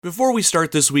Before we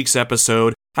start this week's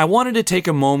episode, I wanted to take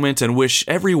a moment and wish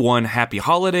everyone happy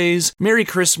holidays, Merry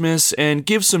Christmas, and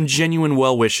give some genuine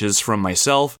well wishes from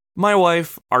myself, my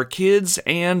wife, our kids,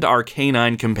 and our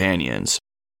canine companions.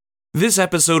 This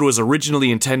episode was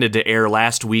originally intended to air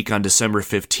last week on December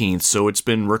 15th, so it's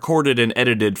been recorded and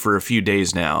edited for a few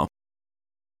days now.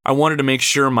 I wanted to make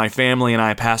sure my family and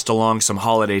I passed along some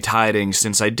holiday tidings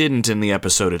since I didn't in the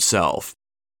episode itself.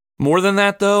 More than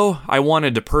that, though, I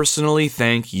wanted to personally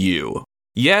thank you.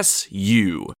 Yes,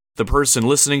 you. The person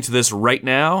listening to this right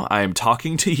now, I am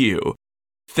talking to you.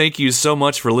 Thank you so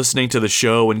much for listening to the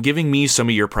show and giving me some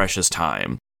of your precious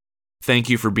time. Thank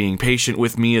you for being patient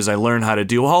with me as I learn how to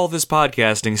do all this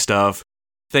podcasting stuff.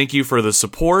 Thank you for the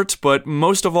support, but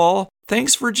most of all,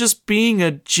 thanks for just being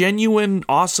a genuine,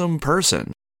 awesome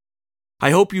person. I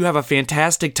hope you have a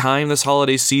fantastic time this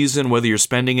holiday season, whether you're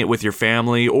spending it with your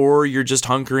family or you're just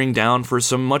hunkering down for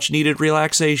some much-needed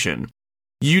relaxation.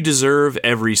 You deserve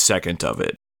every second of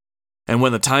it. And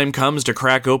when the time comes to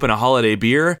crack open a holiday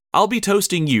beer, I'll be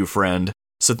toasting you, friend.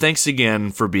 So thanks again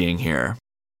for being here.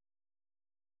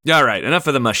 Alright, enough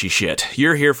of the mushy shit.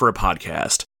 You're here for a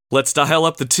podcast. Let's dial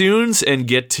up the tunes and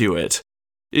get to it.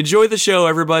 Enjoy the show,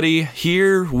 everybody.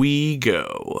 Here we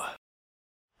go.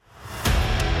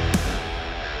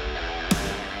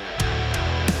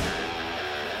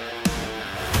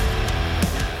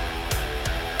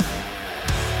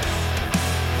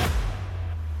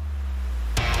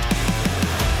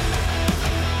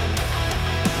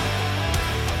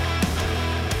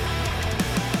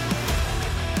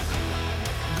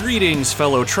 Greetings,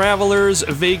 fellow travelers,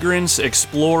 vagrants,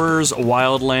 explorers,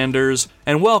 wildlanders,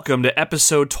 and welcome to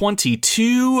episode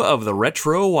 22 of the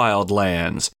Retro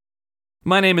Wildlands.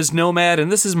 My name is Nomad, and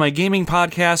this is my gaming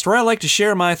podcast where I like to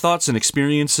share my thoughts and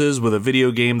experiences with a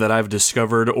video game that I've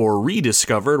discovered or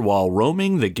rediscovered while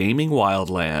roaming the gaming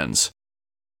wildlands.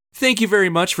 Thank you very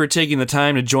much for taking the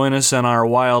time to join us on our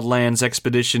Wildlands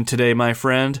expedition today, my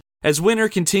friend. As winter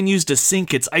continues to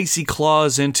sink its icy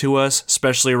claws into us,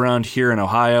 especially around here in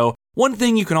Ohio, one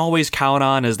thing you can always count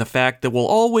on is the fact that we'll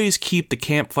always keep the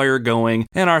campfire going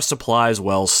and our supplies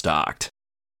well stocked.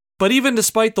 But even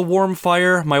despite the warm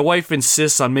fire, my wife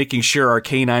insists on making sure our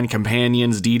canine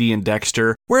companions, Dee Dee and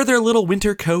Dexter, wear their little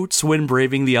winter coats when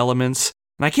braving the elements.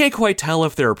 And I can't quite tell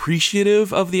if they're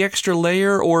appreciative of the extra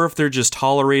layer or if they're just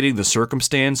tolerating the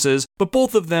circumstances, but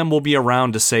both of them will be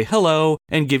around to say hello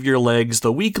and give your legs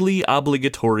the weekly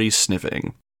obligatory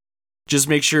sniffing. Just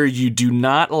make sure you do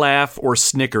not laugh or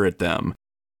snicker at them.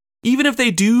 Even if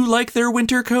they do like their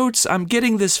winter coats, I'm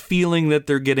getting this feeling that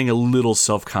they're getting a little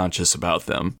self-conscious about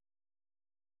them.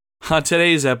 On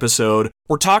today's episode,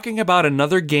 we're talking about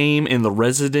another game in the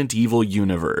Resident Evil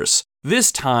universe.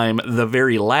 This time, the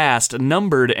very last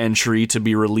numbered entry to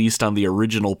be released on the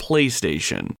original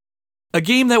PlayStation. A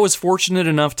game that was fortunate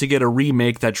enough to get a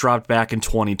remake that dropped back in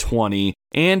 2020,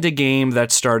 and a game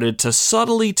that started to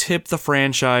subtly tip the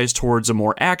franchise towards a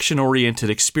more action-oriented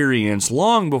experience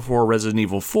long before Resident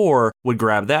Evil 4 would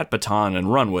grab that baton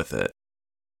and run with it.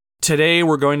 Today,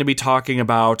 we're going to be talking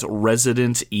about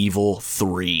Resident Evil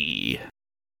 3.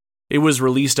 It was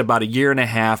released about a year and a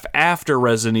half after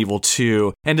Resident Evil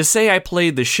 2, and to say I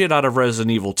played the shit out of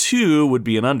Resident Evil 2 would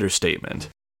be an understatement.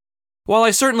 While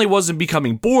I certainly wasn't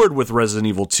becoming bored with Resident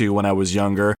Evil 2 when I was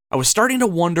younger, I was starting to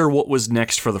wonder what was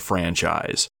next for the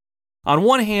franchise. On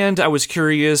one hand, I was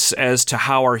curious as to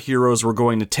how our heroes were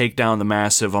going to take down the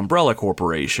massive Umbrella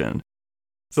Corporation.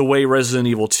 The way Resident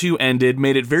Evil 2 ended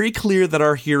made it very clear that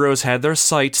our heroes had their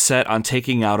sights set on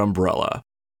taking out Umbrella.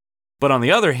 But on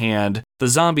the other hand, the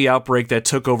zombie outbreak that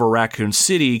took over Raccoon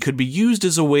City could be used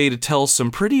as a way to tell some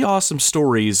pretty awesome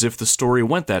stories if the story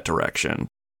went that direction.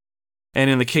 And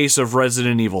in the case of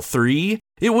Resident Evil 3,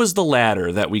 it was the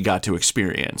latter that we got to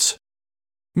experience.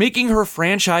 Making her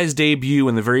franchise debut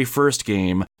in the very first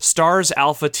game, STAR's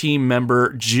Alpha Team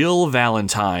member Jill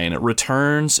Valentine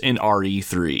returns in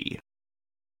RE3.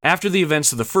 After the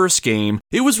events of the first game,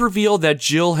 it was revealed that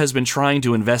Jill has been trying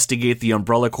to investigate the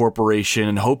Umbrella Corporation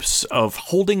in hopes of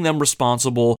holding them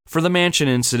responsible for the Mansion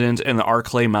incident in the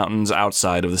Arklay Mountains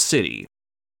outside of the city.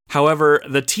 However,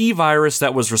 the T-virus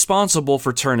that was responsible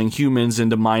for turning humans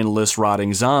into mindless,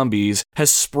 rotting zombies has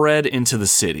spread into the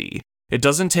city. It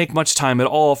doesn't take much time at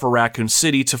all for Raccoon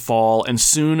City to fall, and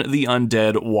soon the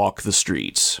undead walk the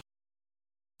streets.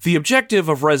 The objective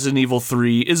of Resident Evil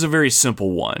 3 is a very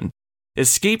simple one.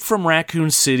 Escape from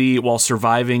Raccoon City while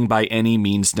surviving by any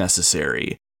means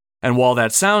necessary. And while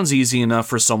that sounds easy enough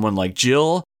for someone like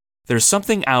Jill, there's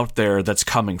something out there that's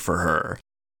coming for her.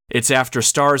 It's after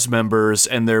STAR's members,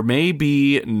 and there may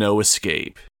be no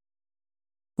escape.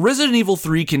 Resident Evil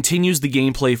 3 continues the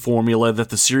gameplay formula that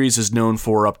the series is known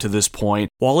for up to this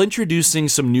point, while introducing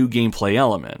some new gameplay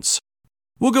elements.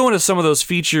 We'll go into some of those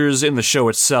features in the show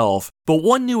itself, but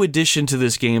one new addition to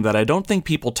this game that I don't think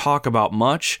people talk about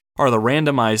much are the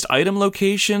randomized item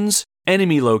locations,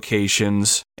 enemy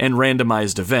locations, and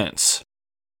randomized events.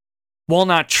 While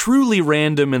not truly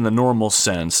random in the normal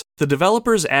sense, the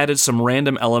developers added some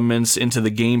random elements into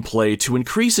the gameplay to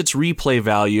increase its replay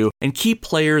value and keep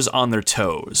players on their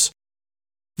toes.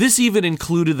 This even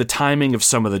included the timing of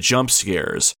some of the jump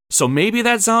scares, so maybe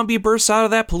that zombie bursts out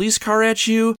of that police car at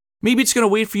you, maybe it's going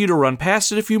to wait for you to run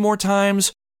past it a few more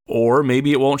times, or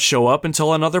maybe it won't show up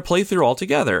until another playthrough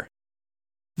altogether.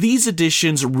 These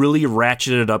additions really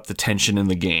ratcheted up the tension in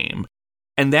the game,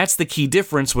 and that's the key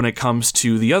difference when it comes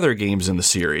to the other games in the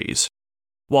series.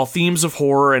 While themes of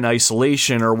horror and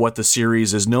isolation are what the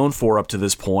series is known for up to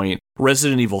this point,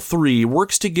 Resident Evil 3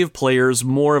 works to give players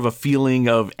more of a feeling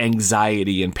of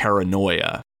anxiety and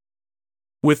paranoia.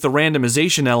 With the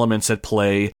randomization elements at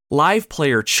play, live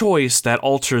player choice that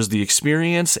alters the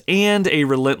experience, and a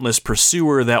relentless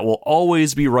pursuer that will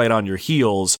always be right on your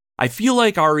heels, I feel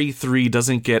like RE3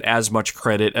 doesn't get as much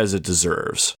credit as it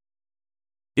deserves.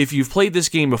 If you've played this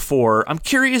game before, I'm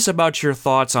curious about your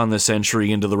thoughts on this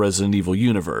entry into the Resident Evil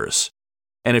universe.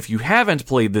 And if you haven't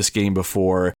played this game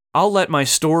before, I'll let my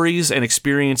stories and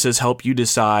experiences help you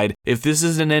decide if this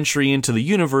is an entry into the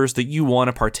universe that you want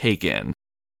to partake in.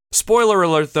 Spoiler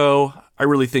alert though, I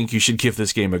really think you should give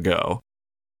this game a go.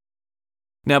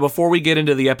 Now before we get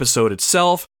into the episode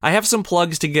itself, I have some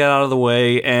plugs to get out of the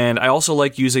way, and I also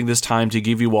like using this time to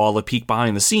give you all a peek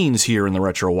behind the scenes here in the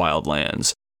Retro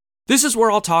Wildlands. This is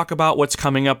where I'll talk about what's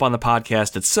coming up on the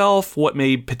podcast itself, what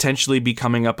may potentially be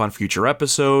coming up on future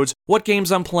episodes, what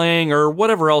games I'm playing, or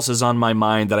whatever else is on my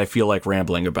mind that I feel like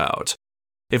rambling about.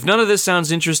 If none of this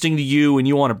sounds interesting to you and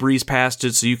you want to breeze past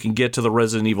it so you can get to the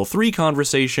Resident Evil 3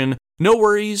 conversation, no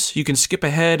worries, you can skip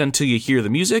ahead until you hear the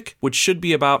music, which should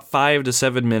be about 5 to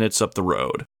 7 minutes up the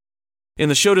road. In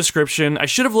the show description, I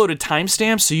should have loaded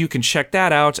timestamps so you can check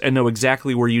that out and know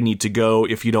exactly where you need to go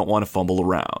if you don't want to fumble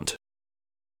around.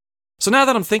 So now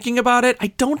that I'm thinking about it, I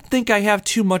don't think I have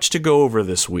too much to go over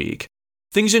this week.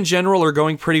 Things in general are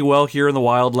going pretty well here in the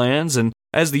Wildlands, and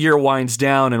as the year winds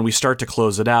down and we start to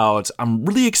close it out, I'm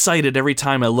really excited every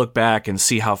time I look back and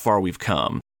see how far we've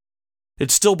come.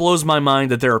 It still blows my mind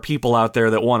that there are people out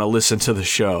there that want to listen to the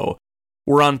show.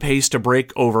 We're on pace to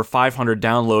break over 500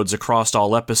 downloads across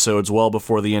all episodes well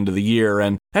before the end of the year,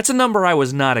 and that's a number I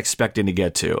was not expecting to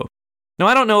get to. Now,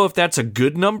 I don't know if that's a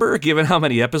good number given how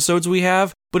many episodes we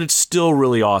have, but it's still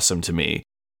really awesome to me.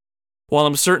 While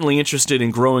I'm certainly interested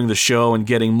in growing the show and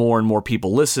getting more and more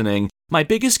people listening, my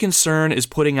biggest concern is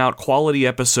putting out quality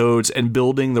episodes and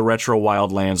building the Retro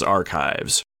Wildlands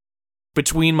archives.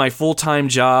 Between my full-time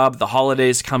job, the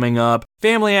holidays coming up,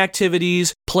 family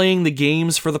activities, playing the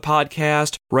games for the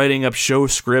podcast, writing up show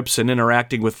scripts, and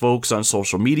interacting with folks on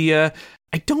social media,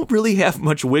 I don't really have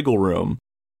much wiggle room.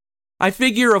 I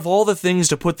figure of all the things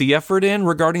to put the effort in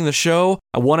regarding the show,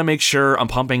 I want to make sure I'm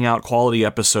pumping out quality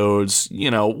episodes,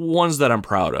 ones that I'm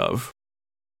proud of.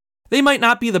 They might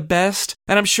not be the best,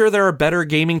 and I'm sure there are better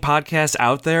gaming podcasts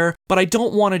out there, but I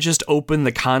don't want to just open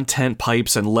the content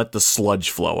pipes and let the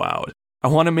sludge flow out. I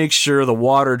want to make sure the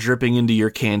water dripping into your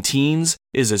canteens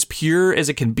is as pure as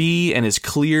it can be and as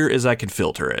clear as I can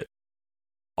filter it.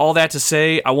 All that to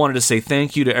say, I wanted to say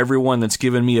thank you to everyone that's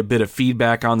given me a bit of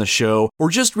feedback on the show, or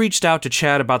just reached out to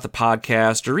chat about the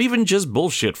podcast, or even just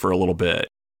bullshit for a little bit.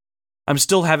 I'm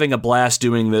still having a blast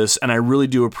doing this, and I really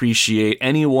do appreciate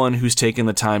anyone who's taken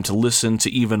the time to listen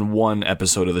to even one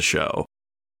episode of the show.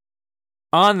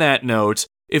 On that note,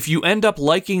 if you end up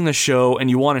liking the show and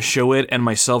you want to show it and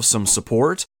myself some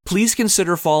support, please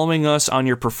consider following us on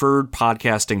your preferred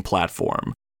podcasting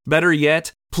platform. Better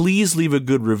yet, please leave a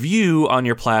good review on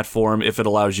your platform if it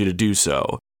allows you to do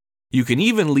so. You can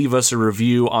even leave us a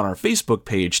review on our Facebook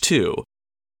page too.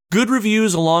 Good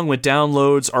reviews along with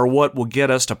downloads are what will get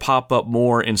us to pop up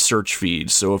more in search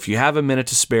feeds, so if you have a minute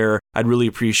to spare, I'd really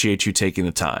appreciate you taking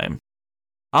the time.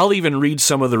 I'll even read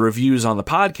some of the reviews on the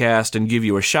podcast and give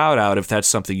you a shout out if that's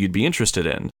something you'd be interested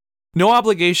in. No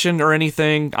obligation or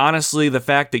anything. Honestly, the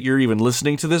fact that you're even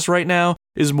listening to this right now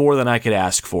is more than I could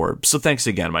ask for, so thanks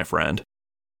again, my friend.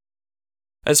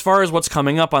 As far as what's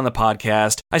coming up on the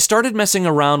podcast, I started messing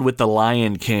around with The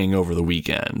Lion King over the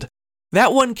weekend.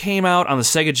 That one came out on the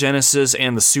Sega Genesis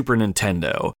and the Super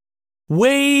Nintendo.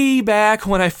 Way back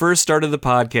when I first started the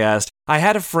podcast, I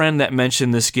had a friend that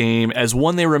mentioned this game as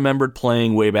one they remembered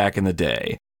playing way back in the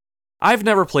day. I've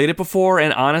never played it before,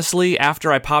 and honestly,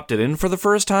 after I popped it in for the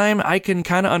first time, I can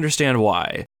kind of understand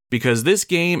why. because this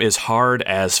game is hard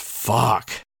as fuck.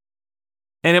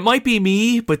 And it might be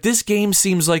me, but this game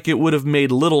seems like it would have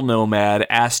made Little Nomad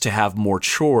ask to have more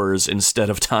chores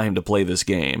instead of time to play this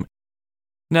game.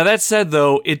 Now that said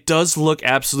though, it does look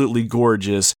absolutely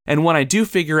gorgeous, and when I do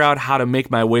figure out how to make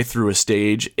my way through a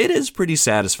stage, it is pretty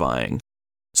satisfying.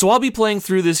 So I'll be playing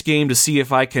through this game to see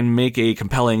if I can make a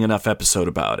compelling enough episode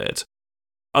about it.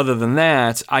 Other than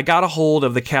that, I got a hold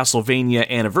of the Castlevania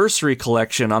Anniversary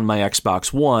Collection on my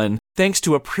Xbox One, thanks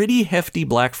to a pretty hefty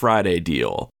Black Friday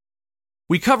deal.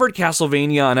 We covered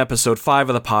Castlevania on episode 5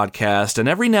 of the podcast, and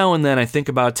every now and then I think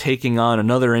about taking on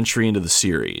another entry into the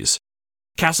series.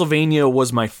 Castlevania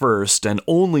was my first and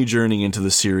only journey into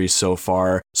the series so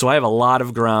far, so I have a lot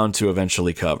of ground to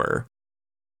eventually cover.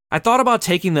 I thought about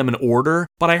taking them in order,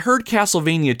 but I heard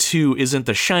Castlevania 2 isn't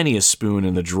the shiniest spoon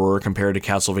in the drawer compared to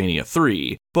Castlevania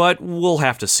 3, but we'll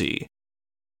have to see.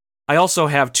 I also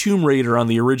have Tomb Raider on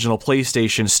the original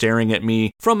PlayStation staring at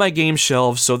me from my game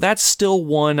shelf, so that's still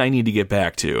one I need to get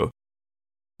back to.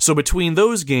 So between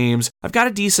those games, I've got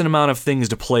a decent amount of things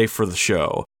to play for the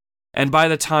show. And by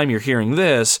the time you're hearing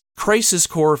this, Crisis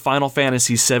Core Final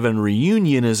Fantasy VII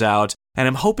Reunion is out, and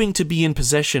I'm hoping to be in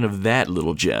possession of that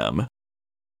little gem.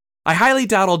 I highly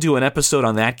doubt I'll do an episode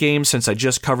on that game since I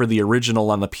just covered the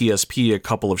original on the PSP a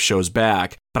couple of shows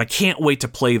back, but I can't wait to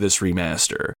play this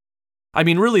remaster. I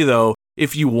mean, really though,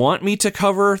 if you want me to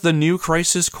cover the new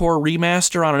Crisis Core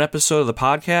remaster on an episode of the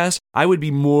podcast, I would be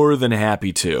more than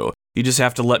happy to. You just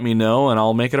have to let me know and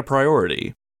I'll make it a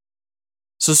priority.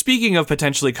 So speaking of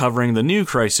potentially covering the new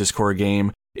Crisis Core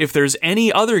game, if there's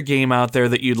any other game out there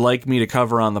that you'd like me to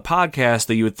cover on the podcast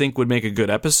that you would think would make a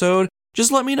good episode,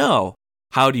 just let me know.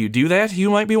 How do you do that, you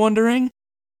might be wondering?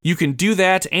 You can do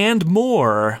that and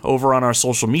more over on our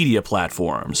social media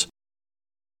platforms.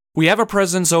 We have a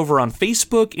presence over on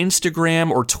Facebook,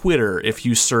 Instagram, or Twitter if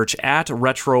you search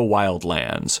 @Retro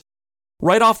Wildlands.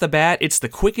 Right off the bat, it's the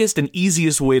quickest and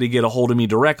easiest way to get a hold of me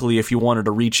directly if you wanted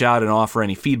to reach out and offer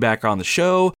any feedback on the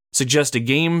show, suggest a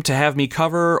game to have me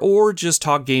cover, or just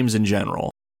talk games in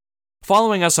general.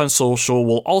 Following us on social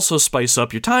will also spice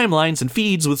up your timelines and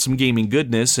feeds with some gaming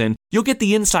goodness, and you'll get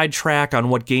the inside track on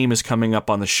what game is coming up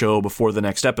on the show before the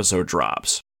next episode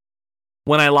drops.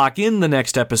 When I lock in the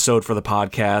next episode for the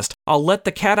podcast, I'll let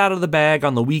the cat out of the bag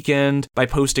on the weekend by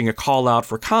posting a call out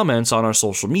for comments on our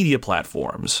social media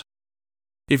platforms.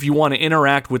 If you want to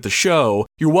interact with the show,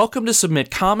 you're welcome to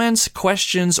submit comments,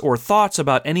 questions, or thoughts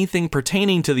about anything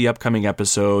pertaining to the upcoming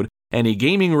episode, any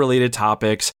gaming-related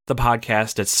topics, the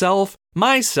podcast itself,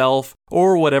 myself,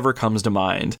 or whatever comes to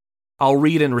mind. I'll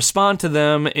read and respond to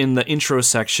them in the intro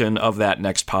section of that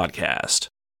next podcast.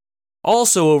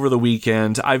 Also over the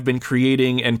weekend, I've been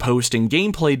creating and posting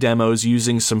gameplay demos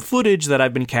using some footage that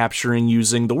I've been capturing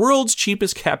using the world's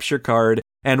cheapest capture card,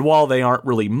 and while they aren't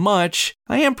really much,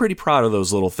 I am pretty proud of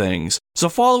those little things. So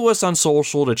follow us on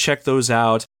social to check those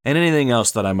out, and anything else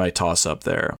that I might toss up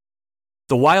there.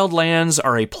 The Wildlands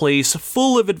are a place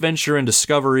full of adventure and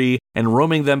discovery, and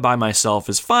roaming them by myself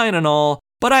is fine and all,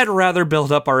 but I'd rather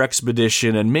build up our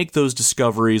expedition and make those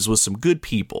discoveries with some good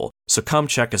people, so come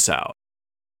check us out.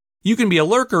 You can be a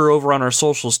lurker over on our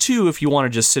socials too if you want to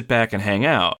just sit back and hang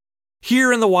out.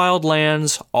 Here in the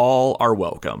Wildlands, all are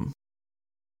welcome.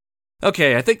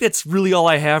 Okay, I think that's really all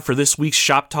I have for this week's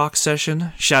Shop Talk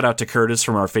session. Shout out to Curtis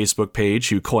from our Facebook page,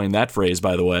 who coined that phrase,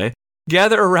 by the way.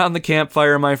 Gather around the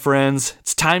campfire, my friends.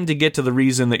 It's time to get to the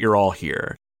reason that you're all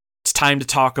here. It's time to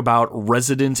talk about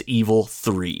Resident Evil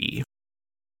 3.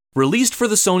 Released for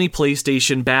the Sony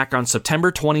PlayStation back on September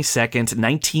 22nd,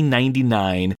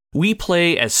 1999, we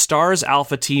play as STARS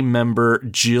Alpha Team member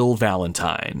Jill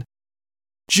Valentine.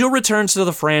 Jill returns to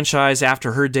the franchise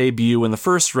after her debut in the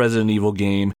first Resident Evil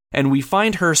game, and we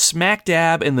find her smack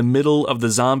dab in the middle of the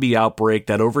zombie outbreak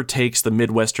that overtakes the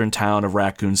Midwestern town of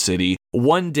Raccoon City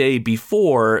one day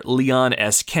before Leon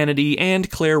S. Kennedy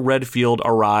and Claire Redfield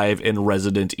arrive in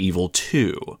Resident Evil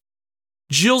 2.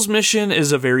 Jill's mission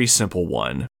is a very simple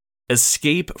one: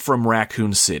 escape from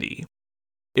Raccoon City.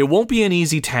 It won't be an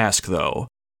easy task, though.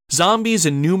 Zombies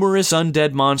and numerous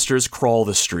undead monsters crawl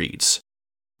the streets.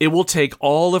 It will take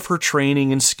all of her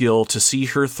training and skill to see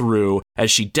her through as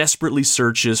she desperately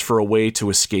searches for a way to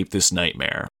escape this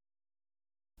nightmare.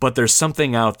 But there's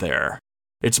something out there.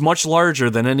 It's much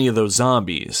larger than any of those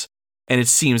zombies, and it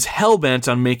seems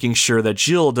hellbent on making sure that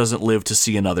Jill doesn't live to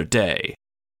see another day.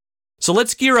 So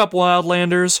let's gear up,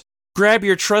 Wildlanders. Grab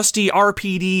your trusty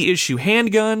RPD-issue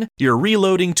handgun, your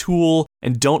reloading tool,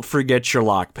 and don't forget your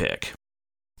lockpick.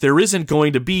 There isn't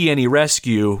going to be any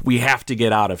rescue. We have to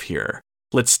get out of here.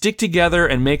 Let's stick together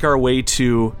and make our way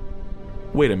to...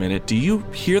 Wait a minute, do you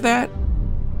hear that?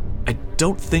 I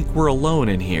don't think we're alone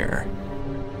in here.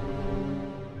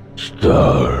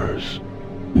 Stars.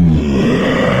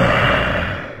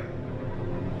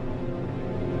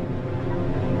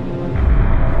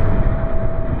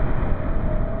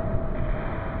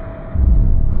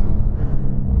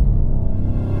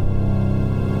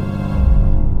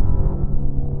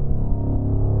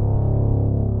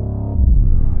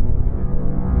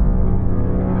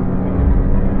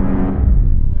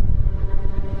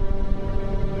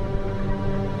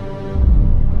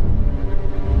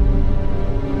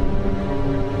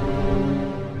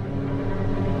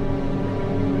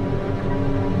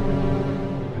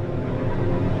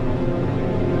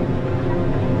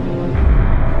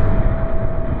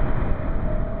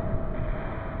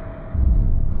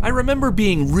 I remember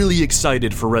being really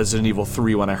excited for Resident Evil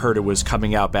 3 when I heard it was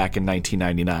coming out back in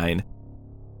 1999.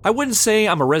 I wouldn't say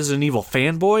I'm a Resident Evil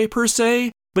fanboy per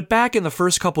se, but back in the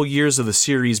first couple years of the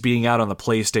series being out on the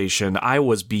PlayStation, I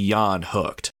was beyond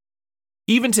hooked.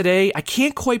 Even today, I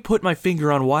can't quite put my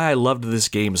finger on why I loved this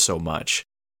game so much.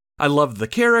 I loved the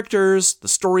characters, the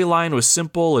storyline was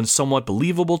simple and somewhat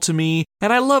believable to me,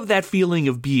 and I loved that feeling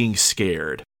of being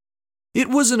scared. It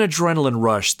was an adrenaline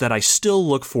rush that I still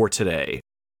look for today.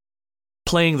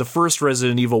 Playing the first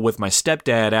Resident Evil with my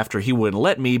stepdad after he wouldn't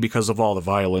let me because of all the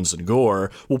violence and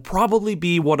gore will probably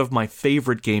be one of my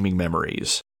favorite gaming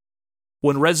memories.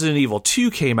 When Resident Evil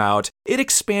 2 came out, it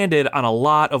expanded on a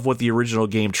lot of what the original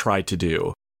game tried to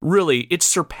do. Really, it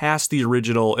surpassed the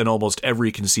original in almost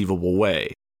every conceivable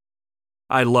way.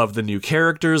 I loved the new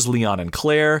characters, Leon and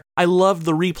Claire, I loved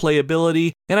the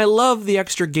replayability, and I loved the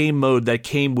extra game mode that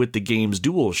came with the game's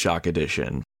DualShock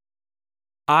Edition.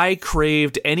 I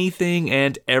craved anything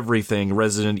and everything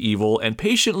Resident Evil and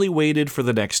patiently waited for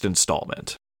the next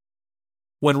installment.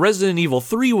 When Resident Evil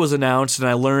 3 was announced and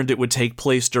I learned it would take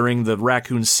place during the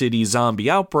Raccoon City zombie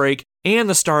outbreak, and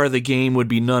the star of the game would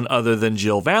be none other than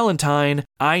Jill Valentine,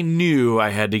 I knew I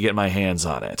had to get my hands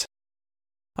on it.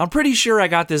 I'm pretty sure I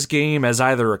got this game as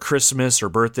either a Christmas or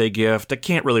birthday gift, I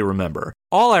can't really remember.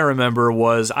 All I remember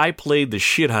was I played the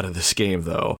shit out of this game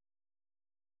though.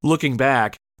 Looking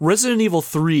back, Resident Evil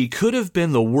 3 could have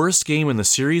been the worst game in the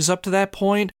series up to that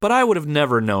point, but I would have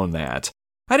never known that.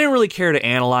 I didn't really care to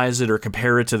analyze it or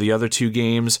compare it to the other two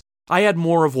games. I had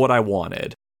more of what I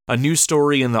wanted. A new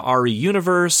story in the RE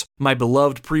universe, my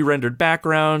beloved pre-rendered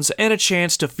backgrounds, and a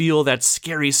chance to feel that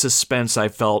scary suspense I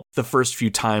felt the first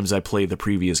few times I played the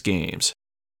previous games.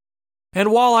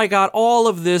 And while I got all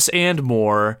of this and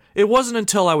more, it wasn't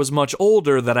until I was much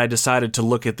older that I decided to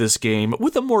look at this game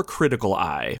with a more critical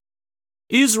eye.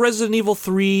 Is Resident Evil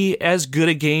 3 as good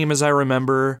a game as I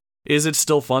remember? Is it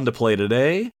still fun to play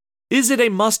today? Is it a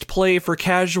must-play for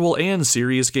casual and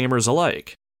serious gamers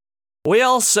alike?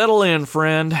 Well, settle in,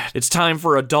 friend. It's time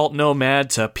for Adult Nomad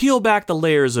to peel back the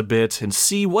layers a bit and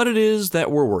see what it is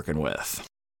that we're working with.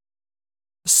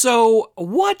 So,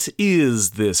 what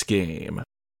is this game?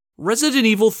 Resident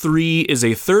Evil 3 is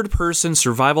a third-person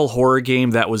survival horror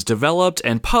game that was developed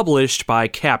and published by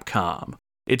Capcom.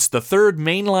 It's the third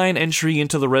mainline entry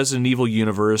into the Resident Evil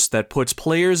universe that puts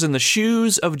players in the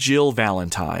shoes of Jill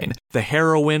Valentine, the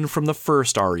heroine from the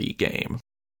first RE game.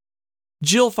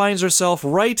 Jill finds herself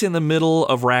right in the middle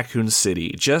of Raccoon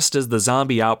City, just as the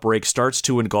zombie outbreak starts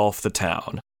to engulf the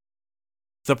town.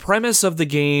 The premise of the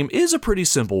game is a pretty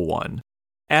simple one.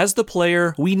 As the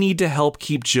player, we need to help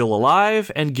keep Jill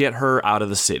alive and get her out of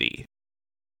the city.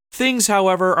 Things,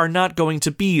 however, are not going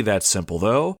to be that simple,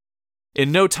 though.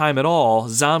 In no time at all,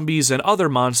 zombies and other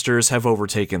monsters have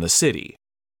overtaken the city.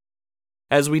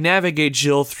 As we navigate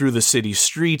Jill through the city's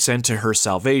streets and to her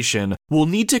salvation, we'll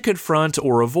need to confront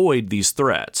or avoid these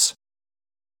threats.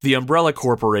 The Umbrella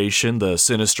Corporation, the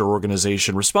sinister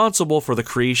organization responsible for the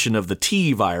creation of the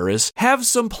T virus, have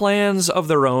some plans of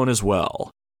their own as well.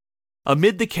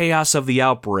 Amid the chaos of the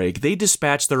outbreak, they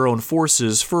dispatch their own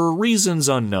forces for reasons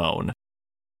unknown.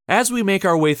 As we make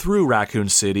our way through Raccoon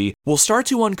City, we'll start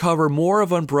to uncover more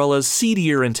of Umbrella's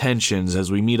seedier intentions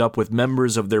as we meet up with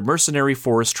members of their mercenary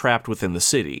force trapped within the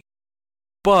city.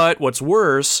 But what's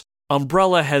worse,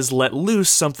 Umbrella has let loose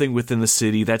something within the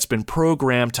city that's been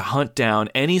programmed to hunt down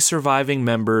any surviving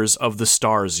members of the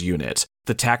STARS unit,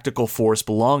 the tactical force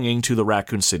belonging to the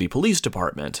Raccoon City Police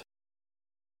Department.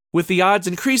 With the odds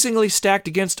increasingly stacked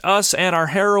against us and our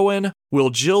heroine, will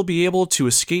Jill be able to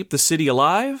escape the city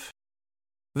alive?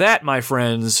 That, my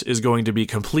friends, is going to be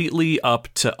completely up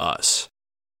to us.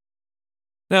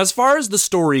 Now, as far as the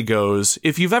story goes,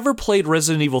 if you've ever played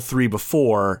Resident Evil 3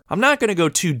 before, I'm not going to go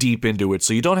too deep into it,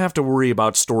 so you don't have to worry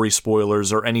about story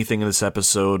spoilers or anything in this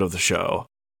episode of the show.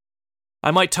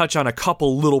 I might touch on a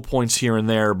couple little points here and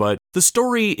there, but The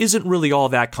story isn't really all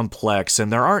that complex,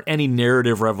 and there aren't any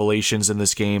narrative revelations in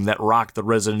this game that rock the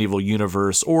Resident Evil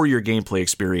universe or your gameplay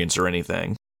experience or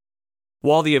anything.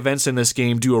 While the events in this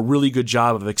game do a really good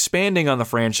job of expanding on the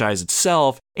franchise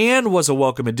itself, and was a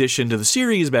welcome addition to the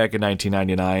series back in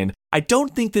 1999, I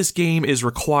don't think this game is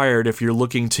required if you're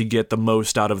looking to get the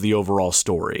most out of the overall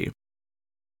story.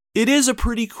 It is a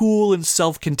pretty cool and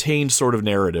self-contained sort of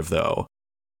narrative, though.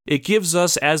 It gives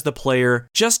us, as the player,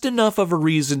 just enough of a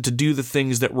reason to do the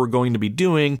things that we're going to be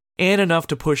doing, and enough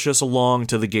to push us along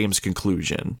to the game's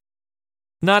conclusion.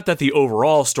 Not that the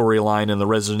overall storyline in the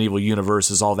Resident Evil universe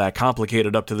is all that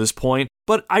complicated up to this point,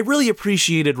 but I really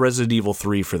appreciated Resident Evil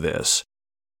 3 for this.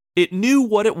 It knew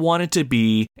what it wanted to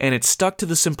be, and it stuck to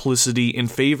the simplicity in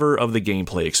favor of the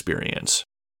gameplay experience.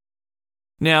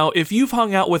 Now, if you've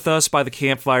hung out with us by the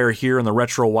campfire here in the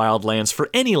Retro Wildlands for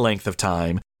any length of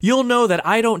time, you'll know that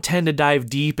I don't tend to dive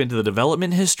deep into the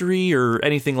development history or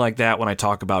anything like that when I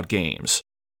talk about games.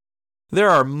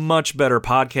 There are much better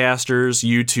podcasters,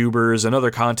 YouTubers, and other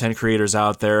content creators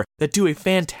out there that do a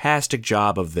fantastic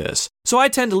job of this, so I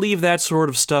tend to leave that sort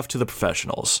of stuff to the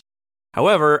professionals.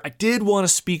 However, I did want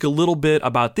to speak a little bit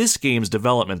about this game's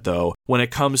development, though, when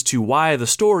it comes to why the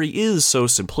story is so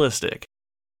simplistic.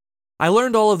 I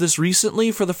learned all of this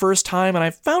recently for the first time, and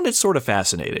I found it sort of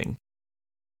fascinating.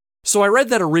 So I read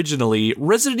that originally,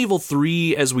 Resident Evil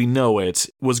 3 as we know it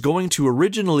was going to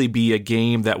originally be a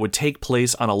game that would take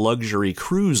place on a luxury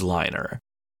cruise liner.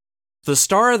 The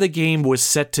star of the game was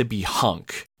set to be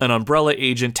Hunk, an Umbrella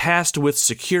agent tasked with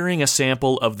securing a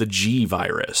sample of the G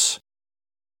virus.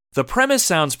 The premise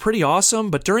sounds pretty awesome,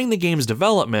 but during the game's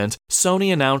development,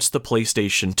 Sony announced the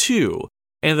PlayStation 2,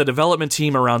 and the development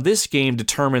team around this game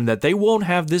determined that they won't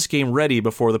have this game ready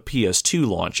before the PS2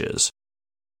 launches.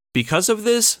 Because of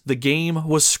this, the game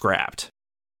was scrapped.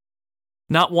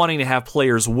 Not wanting to have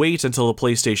players wait until the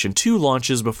PlayStation 2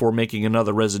 launches before making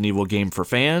another Resident Evil game for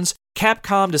fans,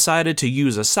 Capcom decided to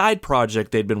use a side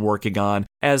project they'd been working on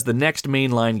as the next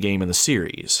mainline game in the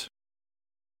series.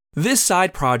 This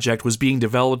side project was being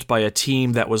developed by a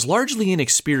team that was largely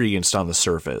inexperienced on the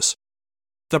surface.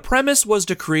 The premise was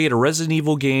to create a Resident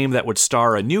Evil game that would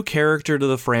star a new character to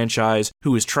the franchise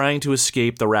who is trying to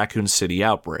escape the Raccoon City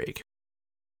outbreak.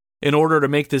 In order to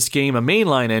make this game a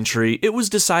mainline entry, it was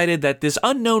decided that this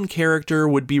unknown character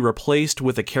would be replaced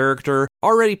with a character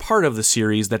already part of the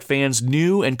series that fans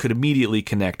knew and could immediately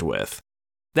connect with.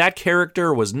 That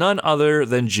character was none other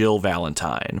than Jill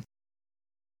Valentine.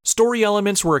 Story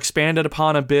elements were expanded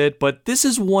upon a bit, but this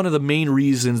is one of the main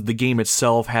reasons the game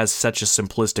itself has such a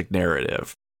simplistic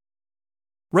narrative.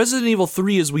 Resident Evil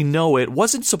 3 as we know it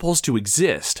wasn't supposed to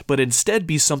exist, but instead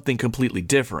be something completely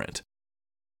different.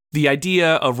 The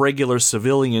idea of regular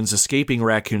civilians escaping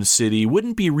Raccoon City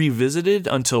wouldn't be revisited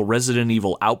until Resident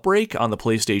Evil Outbreak on the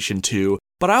PlayStation 2,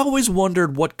 but I always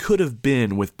wondered what could have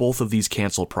been with both of these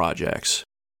canceled projects.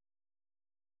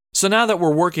 So now that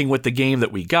we're working with the game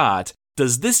that we got,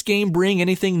 does this game bring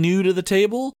anything new to the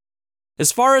table?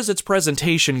 As far as its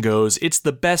presentation goes, it's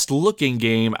the best looking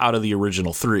game out of the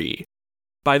original 3.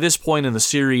 By this point in the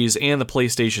series and the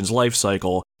PlayStation's life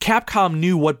cycle, Capcom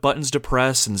knew what buttons to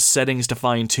press and settings to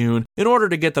fine-tune in order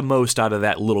to get the most out of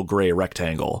that little gray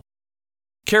rectangle.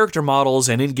 Character models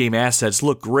and in-game assets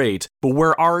look great, but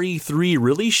where RE3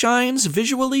 really shines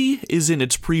visually is in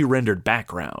its pre-rendered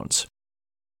backgrounds.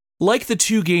 Like the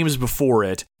two games before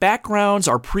it, backgrounds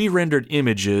are pre-rendered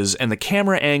images and the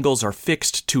camera angles are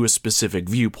fixed to a specific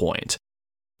viewpoint.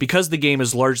 Because the game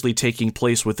is largely taking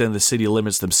place within the city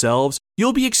limits themselves,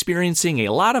 you'll be experiencing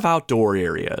a lot of outdoor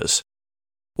areas.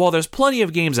 While there's plenty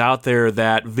of games out there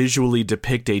that visually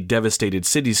depict a devastated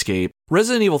cityscape,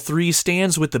 Resident Evil 3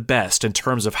 stands with the best in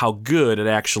terms of how good it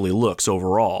actually looks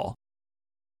overall.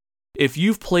 If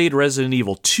you've played Resident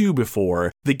Evil 2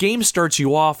 before, the game starts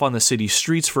you off on the city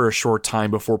streets for a short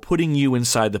time before putting you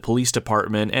inside the police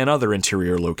department and other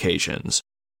interior locations.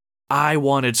 I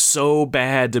wanted so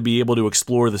bad to be able to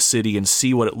explore the city and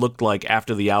see what it looked like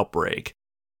after the outbreak.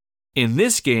 In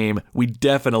this game, we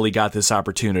definitely got this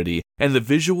opportunity, and the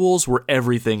visuals were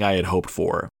everything I had hoped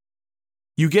for.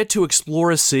 You get to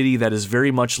explore a city that is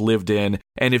very much lived in,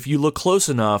 and if you look close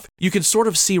enough, you can sort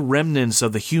of see remnants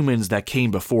of the humans that came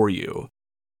before you.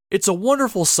 It's a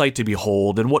wonderful sight to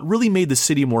behold, and what really made the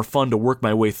city more fun to work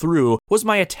my way through was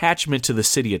my attachment to the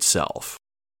city itself.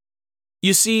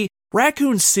 You see,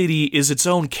 Raccoon City is its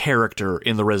own character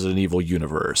in the Resident Evil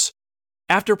universe.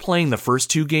 After playing the first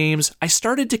two games, I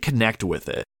started to connect with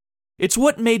it. It's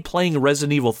what made playing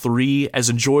Resident Evil 3 as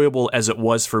enjoyable as it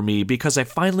was for me because I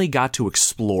finally got to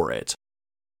explore it.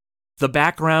 The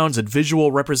backgrounds and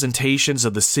visual representations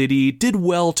of the city did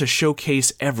well to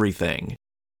showcase everything.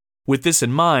 With this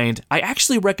in mind, I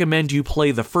actually recommend you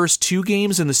play the first 2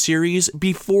 games in the series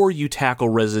before you tackle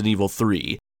Resident Evil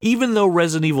 3, even though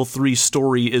Resident Evil 3's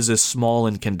story is as small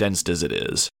and condensed as it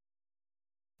is.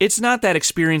 It's not that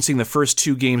experiencing the first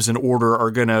 2 games in order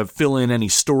are going to fill in any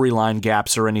storyline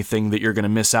gaps or anything that you're going to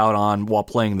miss out on while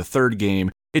playing the 3rd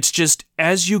game. It's just,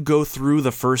 as you go through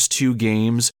the first 2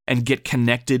 games and get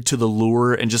connected to the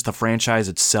lure and just the franchise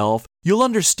itself, you'll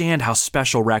understand how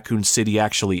special Raccoon City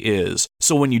actually is.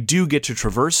 So when you do get to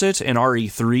traverse it in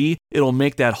RE3, it'll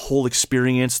make that whole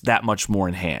experience that much more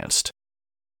enhanced.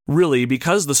 Really,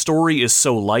 because the story is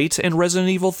so light in Resident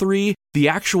Evil 3, the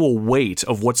actual weight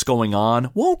of what's going on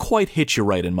won't quite hit you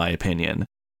right in my opinion,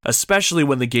 especially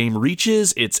when the game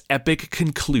reaches its epic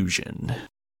conclusion.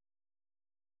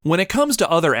 When it comes to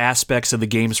other aspects of the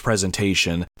game's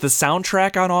presentation, the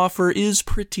soundtrack on offer is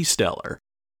pretty stellar.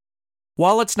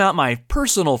 While it's not my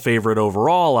personal favorite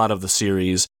overall out of the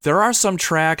series, there are some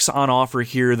tracks on offer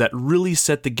here that really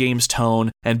set the game's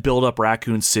tone and build up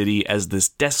Raccoon City as this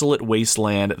desolate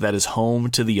wasteland that is home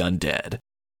to the undead.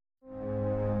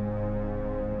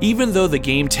 Even though the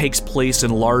game takes place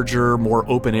in larger, more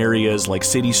open areas like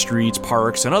city streets,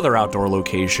 parks, and other outdoor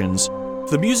locations,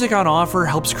 the music on offer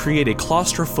helps create a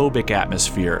claustrophobic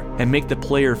atmosphere and make the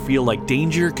player feel like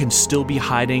danger can still be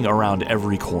hiding around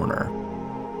every corner.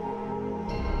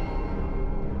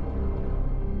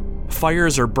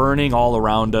 Fires are burning all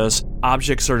around us,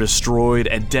 objects are destroyed,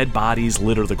 and dead bodies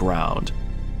litter the ground.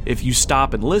 If you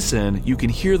stop and listen, you can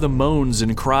hear the moans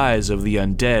and cries of the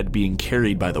undead being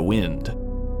carried by the wind.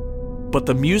 But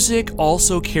the music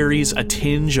also carries a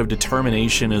tinge of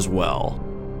determination as well.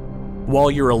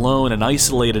 While you're alone and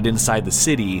isolated inside the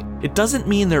city, it doesn't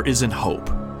mean there isn't hope.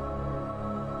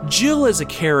 Jill as a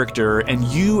character and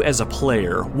you as a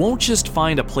player won't just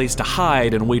find a place to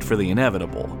hide and wait for the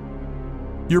inevitable.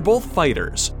 You're both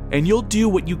fighters, and you'll do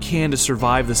what you can to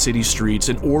survive the city streets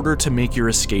in order to make your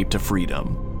escape to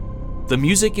freedom. The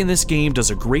music in this game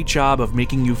does a great job of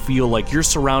making you feel like you're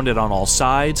surrounded on all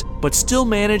sides, but still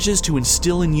manages to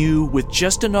instill in you with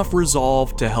just enough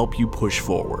resolve to help you push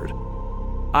forward.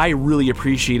 I really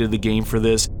appreciated the game for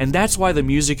this, and that's why the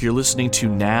music you're listening to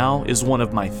now is one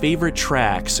of my favorite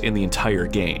tracks in the entire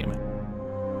game.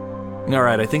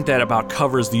 Alright, I think that about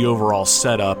covers the overall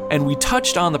setup, and we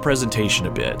touched on the presentation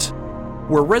a bit.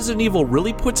 Where Resident Evil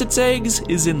really puts its eggs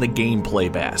is in the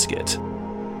gameplay basket.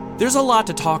 There's a lot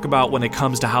to talk about when it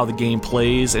comes to how the game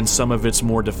plays and some of its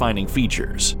more defining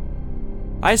features.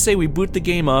 I say we boot the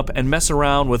game up and mess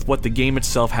around with what the game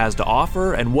itself has to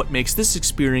offer and what makes this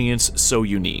experience so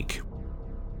unique.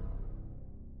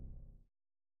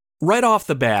 Right off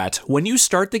the bat, when you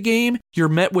start the game, you're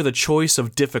met with a choice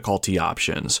of difficulty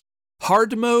options: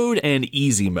 hard mode and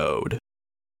easy mode.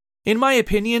 In my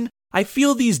opinion, I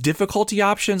feel these difficulty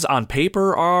options on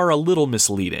paper are a little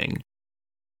misleading.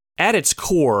 At its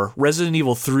core, Resident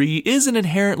Evil 3 is an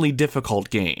inherently difficult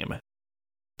game.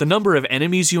 The number of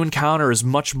enemies you encounter is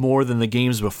much more than the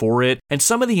games before it, and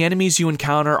some of the enemies you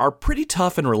encounter are pretty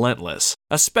tough and relentless,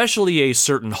 especially a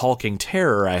certain hulking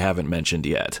terror I haven't mentioned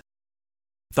yet.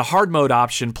 The hard mode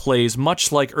option plays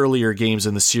much like earlier games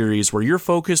in the series where your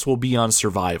focus will be on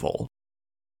survival.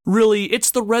 Really, it's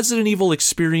the Resident Evil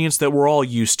experience that we're all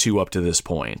used to up to this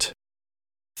point.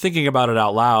 Thinking about it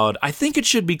out loud, I think it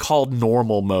should be called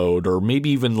normal mode or maybe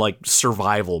even like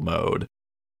survival mode.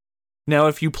 Now,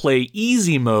 if you play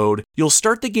easy mode, you'll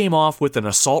start the game off with an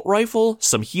assault rifle,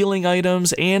 some healing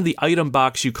items, and the item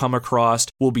box you come across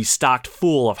will be stocked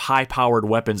full of high-powered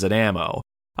weapons and ammo.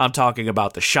 I'm talking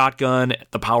about the shotgun,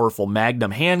 the powerful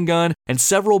Magnum handgun, and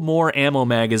several more ammo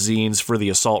magazines for the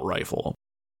assault rifle.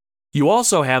 You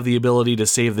also have the ability to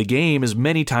save the game as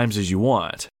many times as you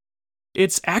want.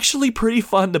 It's actually pretty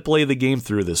fun to play the game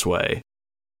through this way.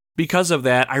 Because of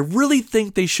that, I really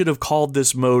think they should have called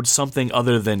this mode something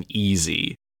other than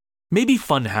easy. Maybe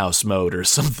Funhouse mode or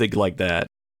something like that.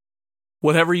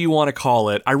 Whatever you want to call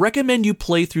it, I recommend you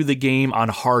play through the game on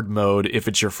hard mode if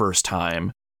it's your first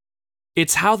time.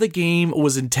 It's how the game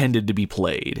was intended to be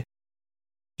played.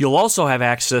 You'll also have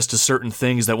access to certain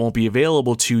things that won't be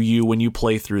available to you when you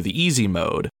play through the easy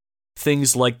mode.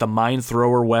 Things like the mine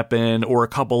thrower weapon or a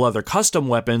couple other custom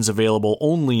weapons available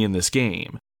only in this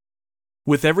game.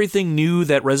 With everything new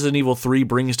that Resident Evil 3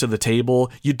 brings to the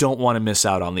table, you don't want to miss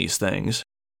out on these things.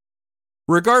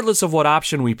 Regardless of what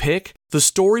option we pick, the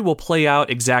story will play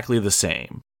out exactly the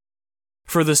same.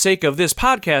 For the sake of this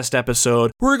podcast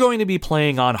episode, we're going to be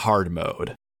playing on hard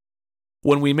mode.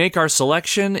 When we make our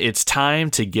selection, it's time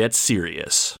to get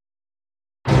serious.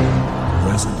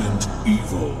 Resident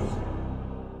Evil.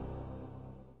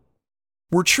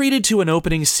 We're treated to an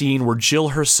opening scene where Jill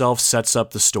herself sets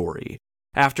up the story.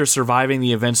 After surviving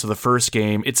the events of the first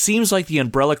game, it seems like the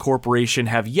Umbrella Corporation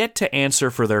have yet to answer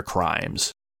for their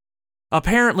crimes.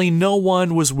 Apparently, no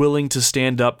one was willing to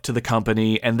stand up to the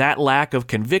company, and that lack of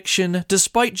conviction,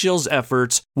 despite Jill's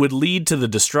efforts, would lead to the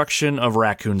destruction of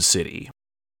Raccoon City.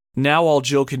 Now all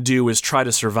Jill can do is try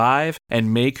to survive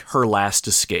and make her last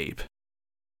escape.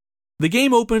 The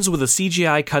game opens with a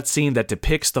CGI cutscene that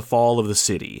depicts the fall of the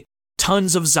city.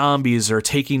 Tons of zombies are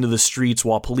taking to the streets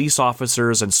while police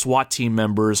officers and SWAT team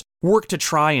members work to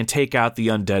try and take out the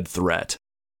undead threat.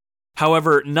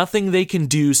 However, nothing they can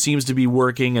do seems to be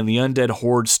working, and the undead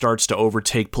horde starts to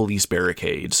overtake police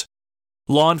barricades.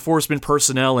 Law enforcement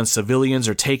personnel and civilians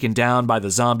are taken down by the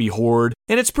zombie horde,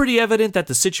 and it's pretty evident that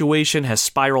the situation has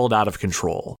spiraled out of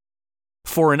control.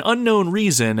 For an unknown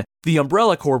reason, the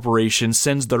Umbrella Corporation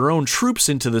sends their own troops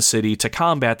into the city to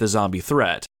combat the zombie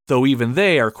threat, though even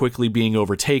they are quickly being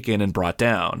overtaken and brought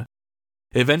down.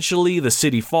 Eventually, the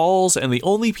city falls, and the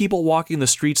only people walking the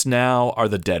streets now are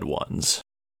the dead ones.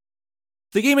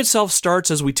 The game itself starts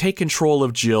as we take control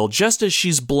of Jill just as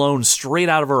she's blown straight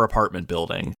out of her apartment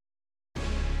building.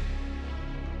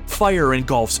 Fire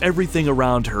engulfs everything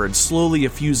around her, and slowly a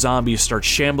few zombies start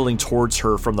shambling towards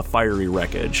her from the fiery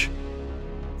wreckage.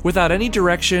 Without any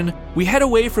direction, we head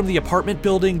away from the apartment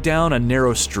building down a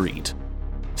narrow street.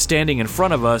 Standing in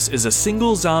front of us is a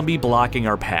single zombie blocking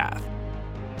our path.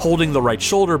 Holding the right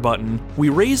shoulder button, we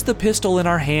raise the pistol in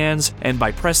our hands, and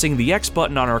by pressing the X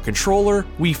button on our controller,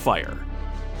 we fire.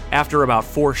 After about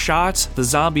 4 shots, the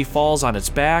zombie falls on its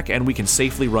back and we can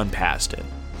safely run past it.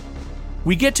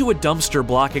 We get to a dumpster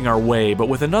blocking our way, but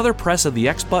with another press of the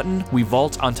X button, we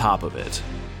vault on top of it.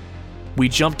 We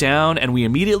jump down and we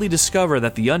immediately discover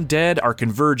that the undead are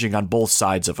converging on both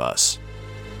sides of us.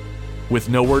 With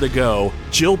nowhere to go,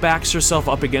 Jill backs herself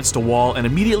up against a wall and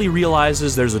immediately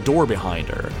realizes there's a door behind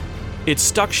her. It's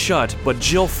stuck shut, but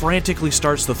Jill frantically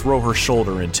starts to throw her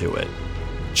shoulder into it.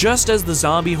 Just as the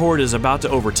zombie horde is about to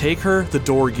overtake her, the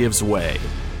door gives way.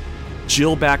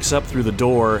 Jill backs up through the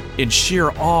door in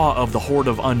sheer awe of the horde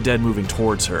of undead moving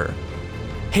towards her.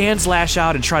 Hands lash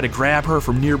out and try to grab her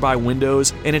from nearby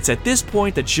windows, and it's at this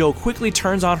point that Jill quickly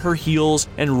turns on her heels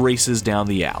and races down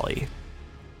the alley.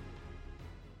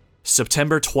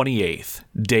 September 28th,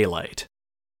 daylight.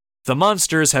 The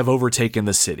monsters have overtaken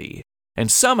the city,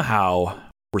 and somehow,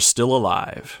 we're still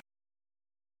alive.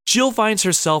 Jill finds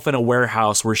herself in a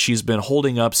warehouse where she's been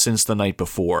holding up since the night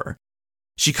before.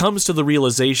 She comes to the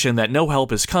realization that no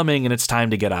help is coming and it's time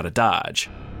to get out of Dodge.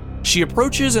 She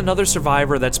approaches another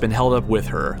survivor that's been held up with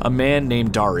her, a man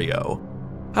named Dario.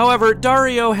 However,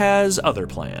 Dario has other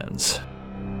plans.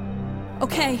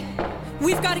 Okay,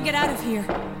 we've got to get out of here.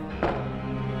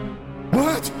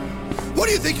 What? What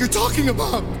do you think you're talking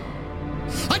about?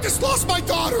 I just lost my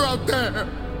daughter out there!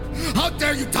 How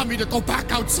dare you tell me to go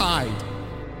back outside?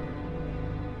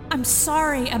 I'm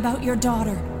sorry about your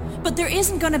daughter, but there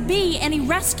isn't gonna be any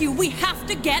rescue. We have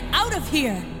to get out of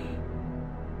here!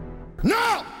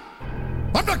 No!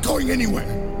 I'm not going anywhere!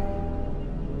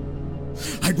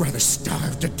 I'd rather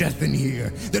starve to death in here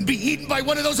than be eaten by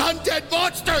one of those undead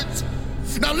monsters!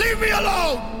 Now leave me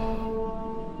alone!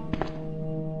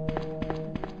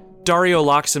 Dario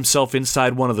locks himself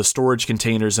inside one of the storage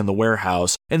containers in the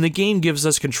warehouse, and the game gives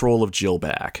us control of Jill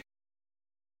back.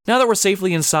 Now that we're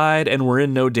safely inside and we're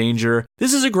in no danger,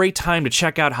 this is a great time to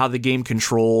check out how the game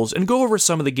controls and go over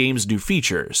some of the game's new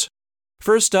features.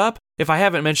 First up, if I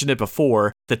haven't mentioned it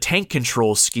before, the tank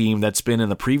control scheme that's been in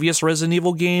the previous Resident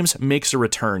Evil games makes a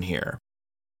return here.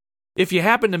 If you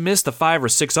happen to miss the 5 or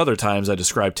 6 other times I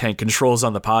described tank controls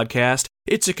on the podcast,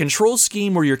 it's a control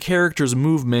scheme where your character's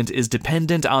movement is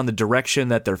dependent on the direction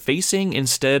that they're facing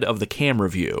instead of the camera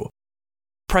view.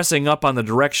 Pressing up on the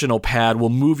directional pad will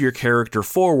move your character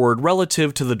forward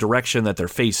relative to the direction that they're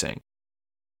facing.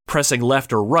 Pressing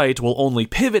left or right will only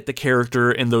pivot the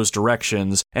character in those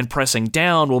directions, and pressing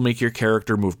down will make your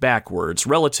character move backwards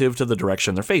relative to the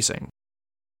direction they're facing.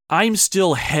 I'm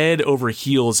still head over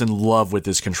heels in love with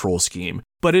this control scheme,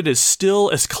 but it is still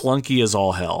as clunky as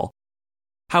all hell.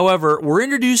 However, we're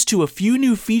introduced to a few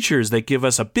new features that give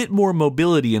us a bit more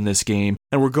mobility in this game,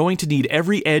 and we're going to need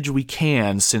every edge we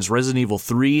can since Resident Evil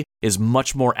 3 is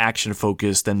much more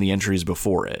action-focused than the entries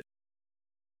before it.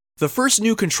 The first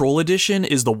new control addition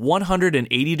is the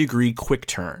 180-degree quick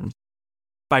turn.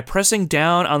 By pressing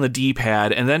down on the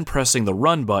D-pad and then pressing the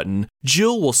run button,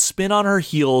 Jill will spin on her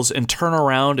heels and turn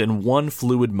around in one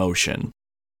fluid motion.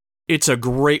 It's a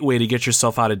great way to get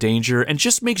yourself out of danger and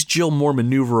just makes Jill more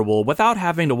maneuverable without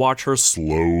having to watch her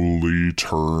slowly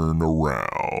turn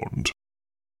around.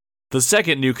 The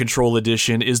second new control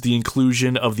addition is the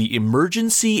inclusion of the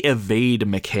emergency evade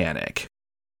mechanic.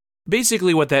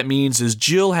 Basically what that means is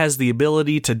Jill has the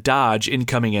ability to dodge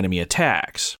incoming enemy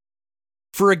attacks.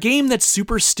 For a game that's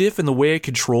super stiff in the way it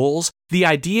controls, the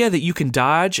idea that you can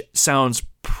dodge sounds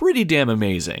pretty damn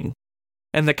amazing.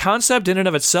 And the concept in and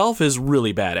of itself is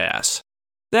really badass.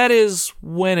 That is,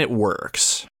 when it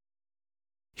works.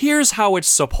 Here's how it's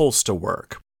supposed to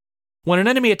work. When an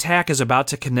enemy attack is about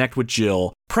to connect with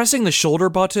Jill, pressing the shoulder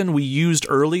button we used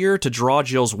earlier to draw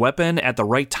Jill's weapon at the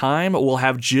right time will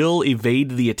have Jill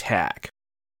evade the attack.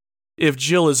 If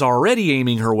Jill is already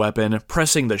aiming her weapon,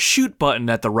 pressing the shoot button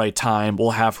at the right time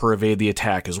will have her evade the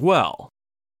attack as well.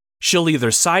 She'll either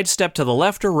sidestep to the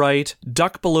left or right,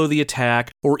 duck below the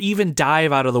attack, or even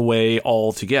dive out of the way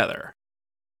altogether.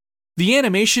 The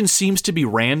animation seems to be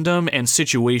random and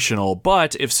situational,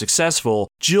 but if successful,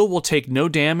 Jill will take no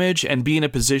damage and be in a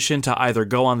position to either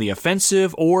go on the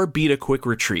offensive or beat a quick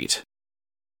retreat.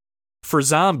 For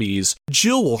zombies,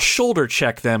 Jill will shoulder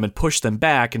check them and push them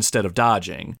back instead of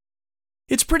dodging.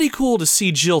 It's pretty cool to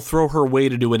see Jill throw her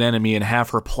weight into an enemy and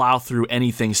have her plow through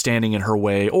anything standing in her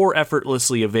way or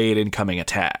effortlessly evade incoming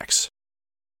attacks.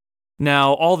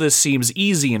 Now, all this seems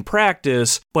easy in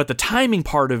practice, but the timing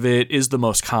part of it is the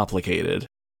most complicated.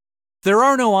 There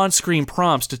are no on-screen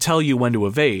prompts to tell you when to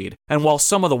evade, and while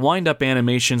some of the wind-up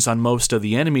animations on most of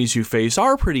the enemies you face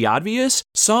are pretty obvious,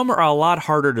 some are a lot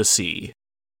harder to see.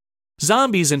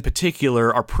 Zombies in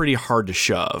particular are pretty hard to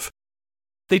shove.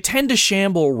 They tend to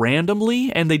shamble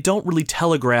randomly, and they don't really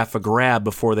telegraph a grab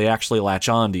before they actually latch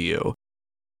onto you.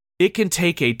 It can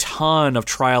take a ton of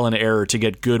trial and error to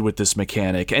get good with this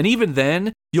mechanic, and even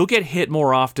then, you'll get hit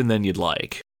more often than you'd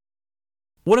like.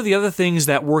 One of the other things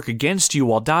that work against you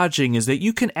while dodging is that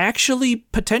you can actually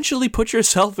potentially put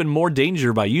yourself in more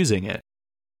danger by using it.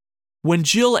 When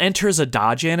Jill enters a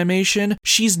dodge animation,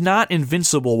 she's not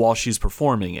invincible while she's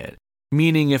performing it,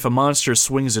 meaning if a monster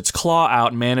swings its claw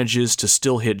out and manages to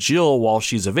still hit Jill while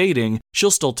she's evading,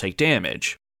 she'll still take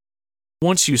damage.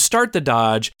 Once you start the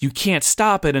dodge, you can't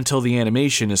stop it until the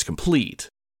animation is complete.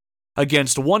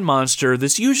 Against one monster,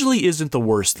 this usually isn't the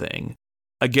worst thing.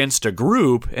 Against a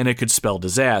group, and it could spell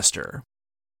disaster.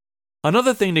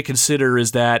 Another thing to consider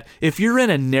is that if you're in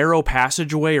a narrow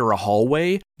passageway or a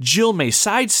hallway, Jill may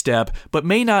sidestep but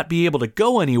may not be able to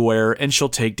go anywhere and she'll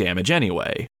take damage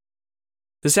anyway.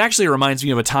 This actually reminds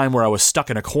me of a time where I was stuck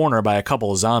in a corner by a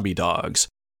couple of zombie dogs.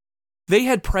 They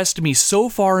had pressed me so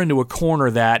far into a corner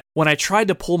that, when I tried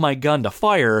to pull my gun to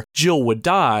fire, Jill would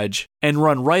dodge and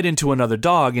run right into another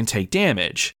dog and take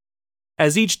damage.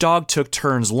 As each dog took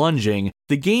turns lunging,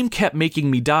 the game kept making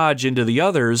me dodge into the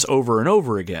others over and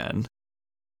over again.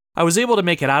 I was able to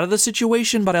make it out of the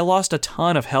situation, but I lost a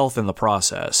ton of health in the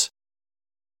process.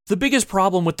 The biggest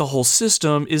problem with the whole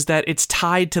system is that it's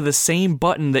tied to the same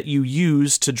button that you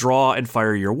use to draw and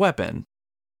fire your weapon.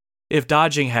 If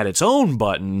dodging had its own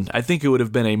button, I think it would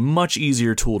have been a much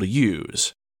easier tool to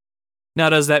use. Now,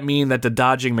 does that mean that the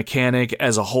dodging mechanic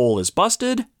as a whole is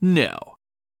busted? No.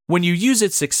 When you use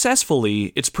it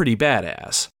successfully, it's pretty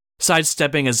badass.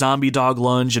 Sidestepping a zombie dog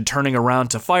lunge and turning around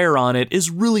to fire on it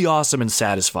is really awesome and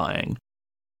satisfying.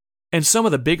 And some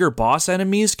of the bigger boss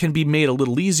enemies can be made a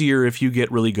little easier if you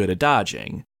get really good at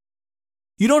dodging.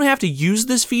 You don't have to use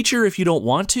this feature if you don't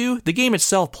want to. The game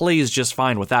itself plays just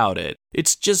fine without it.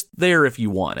 It's just there if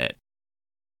you want it.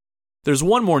 There's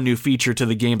one more new feature to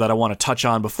the game that I want to touch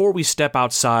on before we step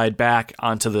outside back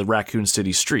onto the Raccoon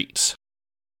City streets.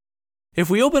 If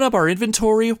we open up our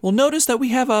inventory, we'll notice that we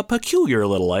have a peculiar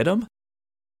little item.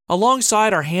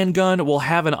 Alongside our handgun, we'll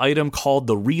have an item called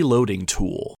the reloading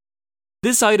tool.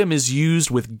 This item is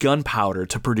used with gunpowder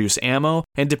to produce ammo,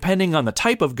 and depending on the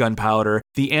type of gunpowder,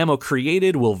 the ammo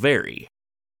created will vary.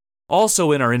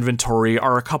 Also in our inventory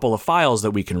are a couple of files that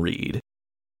we can read.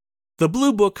 The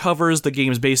blue book covers the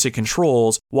game's basic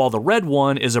controls, while the red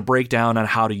one is a breakdown on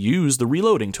how to use the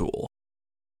reloading tool.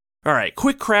 Alright,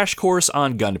 quick crash course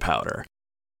on gunpowder.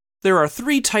 There are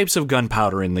 3 types of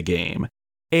gunpowder in the game: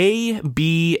 A,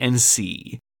 B, and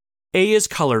C. A is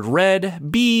colored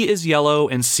red, B is yellow,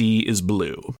 and C is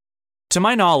blue. To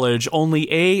my knowledge, only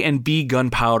A and B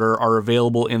gunpowder are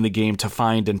available in the game to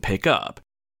find and pick up.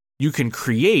 You can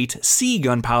create C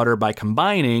gunpowder by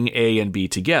combining A and B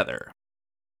together.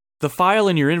 The file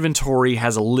in your inventory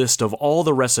has a list of all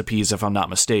the recipes if I'm not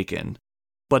mistaken.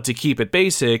 But to keep it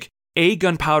basic, A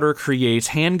gunpowder creates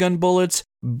handgun bullets,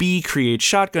 B creates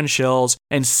shotgun shells,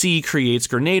 and C creates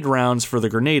grenade rounds for the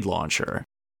grenade launcher.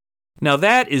 Now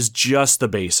that is just the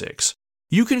basics.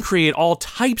 You can create all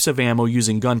types of ammo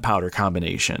using gunpowder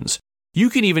combinations. You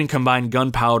can even combine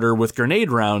gunpowder with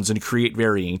grenade rounds and create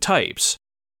varying types.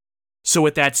 So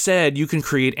with that said, you can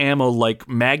create ammo like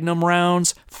magnum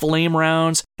rounds, flame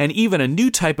rounds, and even a new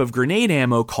type of grenade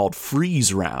ammo called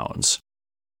freeze rounds.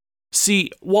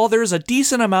 See, while there's a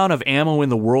decent amount of ammo in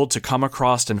the world to come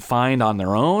across and find on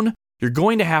their own, you're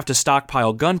going to have to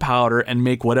stockpile gunpowder and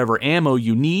make whatever ammo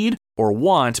you need or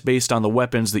want based on the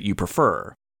weapons that you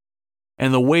prefer.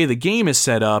 And the way the game is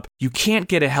set up, you can't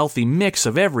get a healthy mix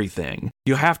of everything.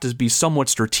 You'll have to be somewhat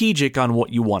strategic on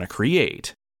what you want to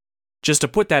create. Just to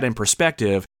put that in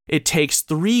perspective, it takes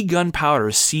 3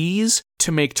 gunpowder Cs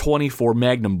to make 24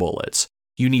 magnum bullets.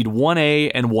 You need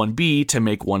 1A and 1B to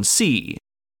make 1C.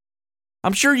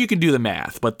 I'm sure you can do the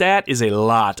math, but that is a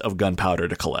lot of gunpowder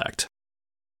to collect.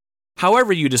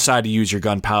 However you decide to use your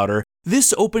gunpowder,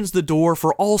 this opens the door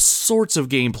for all sorts of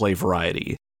gameplay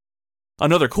variety.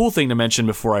 Another cool thing to mention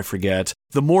before I forget,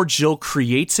 the more Jill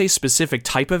creates a specific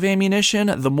type of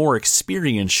ammunition, the more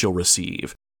experience she'll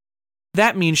receive.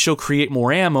 That means she'll create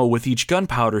more ammo with each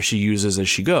gunpowder she uses as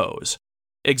she goes.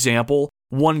 Example,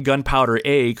 1 gunpowder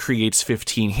A creates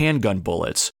 15 handgun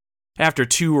bullets. After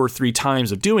 2 or 3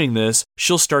 times of doing this,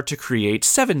 she'll start to create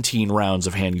 17 rounds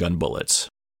of handgun bullets.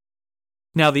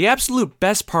 Now, the absolute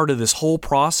best part of this whole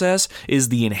process is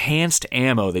the enhanced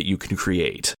ammo that you can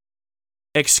create.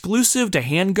 Exclusive to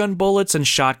handgun bullets and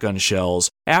shotgun shells,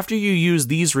 after you use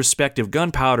these respective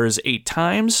gunpowders 8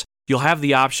 times, you'll have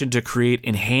the option to create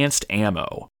enhanced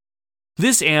ammo.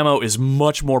 This ammo is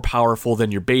much more powerful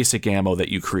than your basic ammo that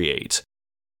you create.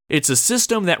 It's a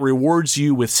system that rewards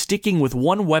you with sticking with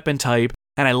one weapon type,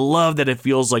 and I love that it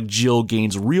feels like Jill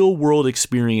gains real-world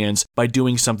experience by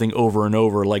doing something over and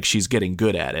over like she's getting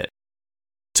good at it.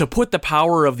 To put the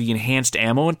power of the enhanced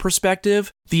ammo in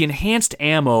perspective, the enhanced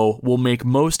ammo will make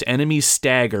most enemies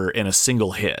stagger in a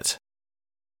single hit.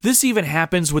 This even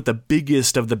happens with the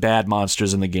biggest of the bad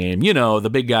monsters in the game, you know, the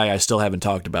big guy I still haven't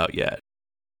talked about yet.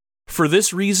 For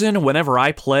this reason, whenever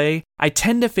I play, I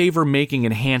tend to favor making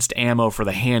enhanced ammo for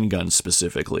the handguns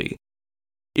specifically.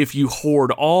 If you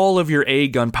hoard all of your A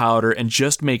gunpowder and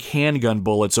just make handgun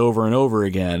bullets over and over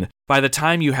again, by the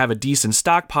time you have a decent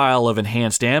stockpile of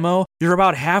enhanced ammo, you're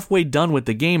about halfway done with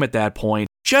the game at that point,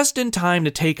 just in time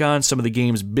to take on some of the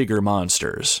game's bigger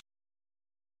monsters.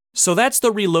 So that's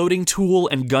the reloading tool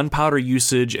and gunpowder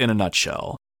usage in a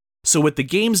nutshell. So with the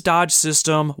game's dodge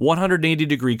system,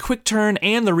 180-degree quick turn,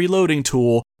 and the reloading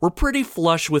tool, we're pretty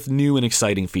flush with new and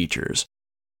exciting features.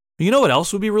 You know what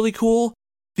else would be really cool?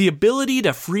 The ability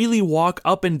to freely walk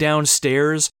up and down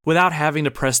stairs without having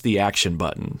to press the action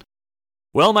button.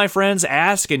 Well, my friends,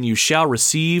 ask and you shall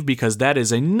receive, because that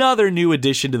is another new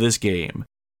addition to this game.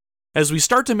 As we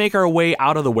start to make our way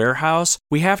out of the warehouse,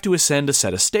 we have to ascend a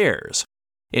set of stairs.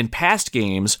 In past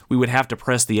games, we would have to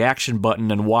press the action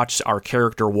button and watch our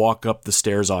character walk up the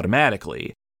stairs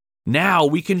automatically. Now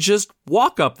we can just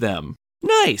walk up them.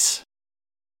 Nice!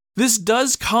 This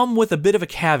does come with a bit of a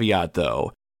caveat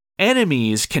though.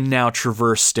 Enemies can now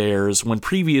traverse stairs when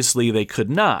previously they could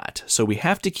not, so we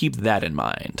have to keep that in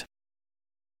mind.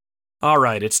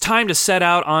 Alright, it's time to set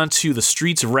out onto the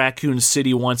streets of Raccoon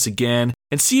City once again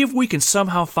and see if we can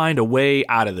somehow find a way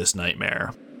out of this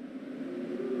nightmare.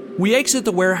 We exit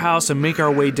the warehouse and make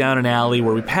our way down an alley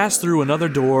where we pass through another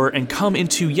door and come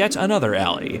into yet another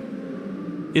alley.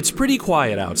 It's pretty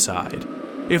quiet outside.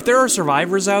 If there are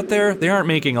survivors out there, they aren't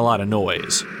making a lot of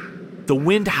noise. The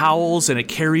wind howls and it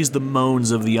carries the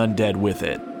moans of the undead with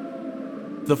it.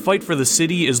 The fight for the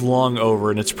city is long over,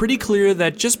 and it's pretty clear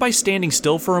that just by standing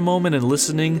still for a moment and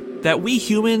listening, that we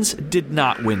humans did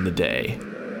not win the day.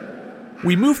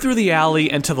 We move through the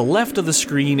alley, and to the left of the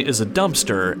screen is a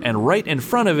dumpster, and right in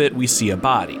front of it we see a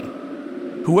body.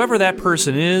 Whoever that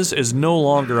person is no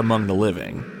longer among the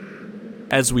living.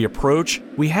 As we approach,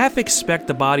 we half expect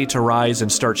the body to rise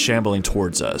and start shambling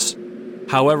towards us.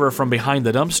 However, from behind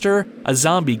the dumpster, a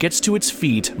zombie gets to its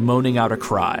feet, moaning out a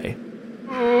cry.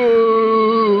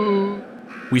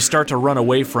 We start to run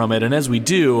away from it, and as we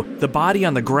do, the body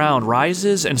on the ground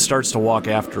rises and starts to walk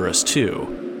after us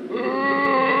too.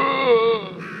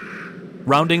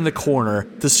 Rounding the corner,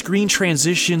 the screen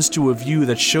transitions to a view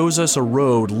that shows us a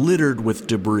road littered with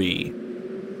debris.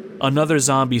 Another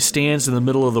zombie stands in the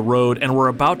middle of the road, and we're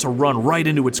about to run right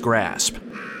into its grasp.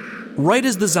 Right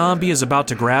as the zombie is about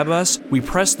to grab us, we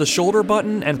press the shoulder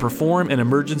button and perform an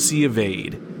emergency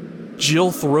evade.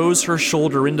 Jill throws her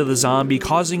shoulder into the zombie,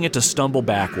 causing it to stumble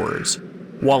backwards.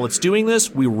 While it's doing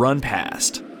this, we run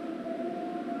past.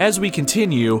 As we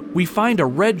continue, we find a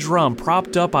red drum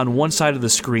propped up on one side of the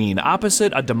screen,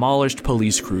 opposite a demolished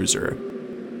police cruiser.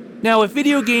 Now, if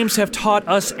video games have taught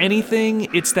us anything,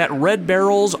 it's that red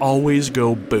barrels always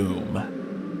go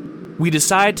boom. We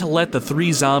decide to let the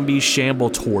 3 zombies shamble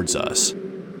towards us.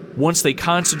 Once they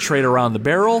concentrate around the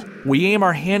barrel, we aim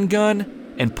our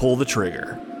handgun and pull the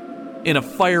trigger. In a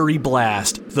fiery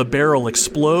blast, the barrel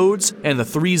explodes and the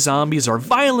 3 zombies are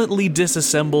violently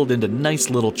disassembled into nice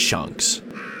little chunks.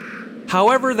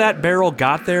 However that barrel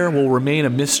got there will remain a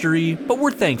mystery, but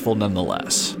we're thankful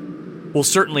nonetheless. We'll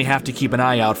certainly have to keep an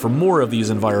eye out for more of these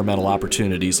environmental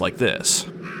opportunities like this.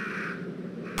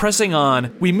 Pressing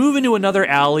on, we move into another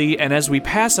alley, and as we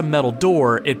pass a metal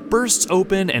door, it bursts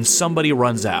open and somebody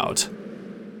runs out.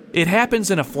 It happens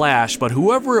in a flash, but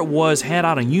whoever it was had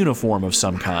on a uniform of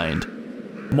some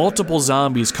kind. Multiple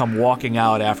zombies come walking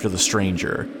out after the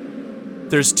stranger.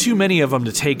 There's too many of them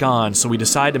to take on, so we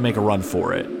decide to make a run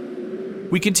for it.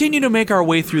 We continue to make our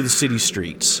way through the city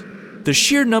streets. The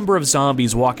sheer number of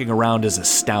zombies walking around is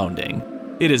astounding.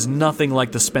 It is nothing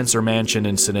like the Spencer Mansion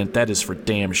incident, that is for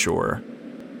damn sure.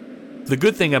 The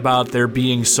good thing about there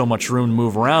being so much room to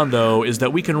move around, though, is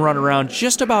that we can run around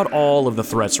just about all of the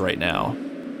threats right now.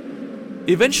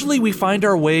 Eventually, we find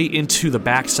our way into the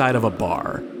backside of a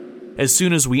bar. As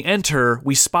soon as we enter,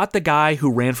 we spot the guy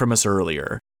who ran from us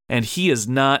earlier, and he is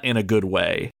not in a good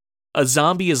way. A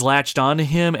zombie is latched onto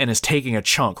him and is taking a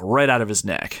chunk right out of his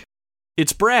neck.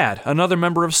 It's Brad, another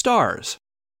member of STARS.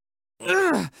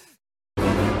 Ugh.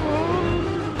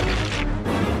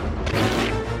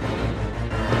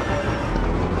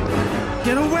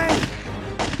 Get away!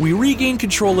 We regain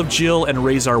control of Jill and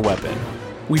raise our weapon.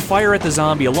 We fire at the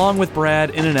zombie along with Brad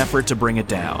in an effort to bring it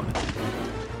down.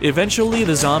 Eventually,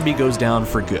 the zombie goes down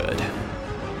for good.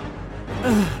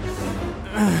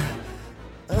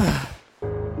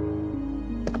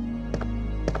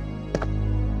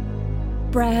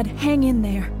 Brad, hang in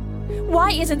there.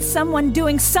 Why isn't someone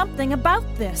doing something about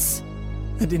this?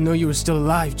 I didn't know you were still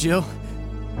alive, Jill.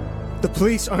 The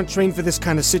police aren't trained for this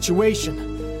kind of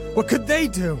situation. What could they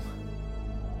do?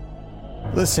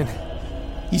 Listen,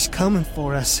 he's coming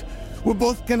for us. We're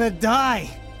both gonna die.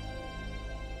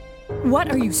 What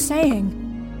are you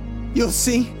saying? You'll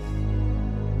see.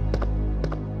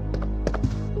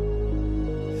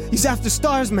 He's after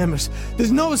STARS members.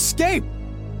 There's no escape.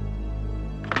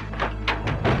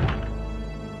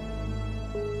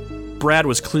 Brad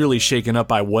was clearly shaken up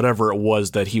by whatever it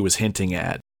was that he was hinting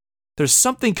at. There's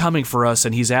something coming for us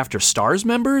and he's after STARS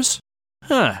members?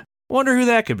 Wonder who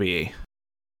that could be.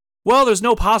 Well, there's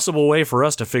no possible way for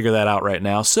us to figure that out right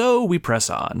now, so we press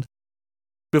on.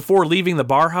 Before leaving the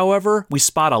bar, however, we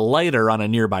spot a lighter on a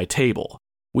nearby table.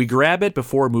 We grab it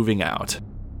before moving out.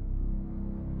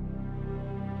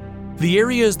 The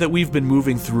areas that we've been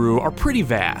moving through are pretty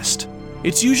vast.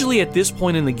 It's usually at this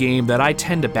point in the game that I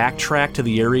tend to backtrack to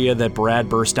the area that Brad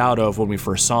burst out of when we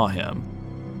first saw him.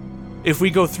 If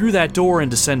we go through that door and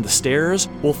descend the stairs,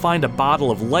 we'll find a bottle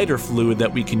of lighter fluid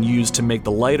that we can use to make the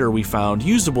lighter we found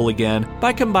usable again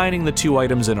by combining the 2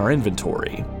 items in our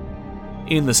inventory.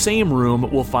 In the same room,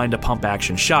 we'll find a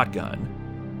pump-action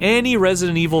shotgun. Any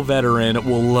Resident Evil veteran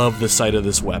will love the sight of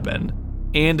this weapon.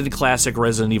 And in classic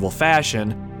Resident Evil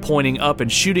fashion, pointing up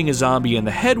and shooting a zombie in the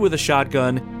head with a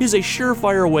shotgun is a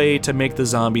surefire way to make the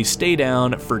zombie stay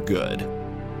down for good.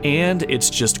 And it's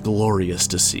just glorious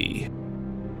to see.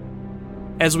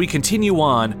 As we continue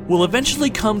on, we'll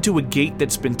eventually come to a gate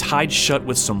that's been tied shut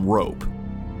with some rope.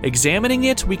 Examining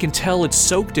it, we can tell it's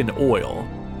soaked in oil.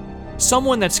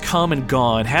 Someone that's come and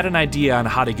gone had an idea on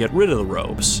how to get rid of the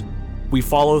ropes. We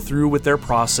follow through with their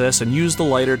process and use the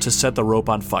lighter to set the rope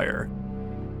on fire.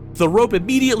 The rope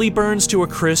immediately burns to a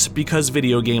crisp because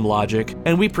video game logic,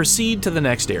 and we proceed to the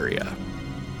next area.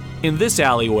 In this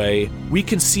alleyway, we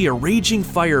can see a raging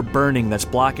fire burning that's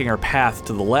blocking our path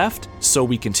to the left, so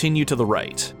we continue to the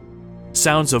right.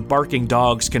 Sounds of barking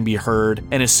dogs can be heard,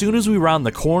 and as soon as we round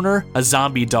the corner, a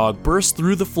zombie dog bursts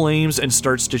through the flames and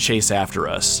starts to chase after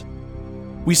us.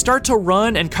 We start to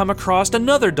run and come across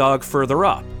another dog further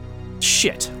up.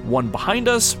 Shit, one behind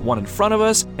us, one in front of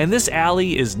us, and this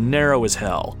alley is narrow as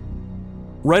hell.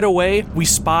 Right away, we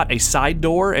spot a side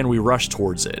door and we rush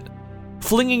towards it.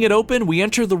 Flinging it open, we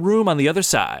enter the room on the other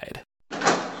side.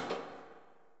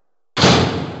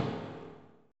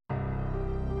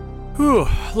 Whew,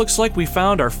 looks like we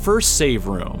found our first save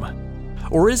room.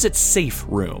 Or is it safe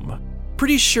room?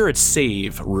 Pretty sure it's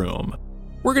save room.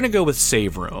 We're gonna go with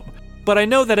save room. But I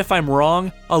know that if I'm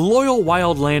wrong, a loyal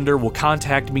Wildlander will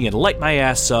contact me and light my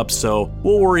ass up, so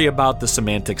we'll worry about the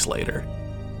semantics later.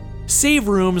 Save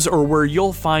rooms are where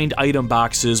you'll find item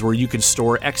boxes where you can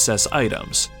store excess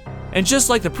items. And just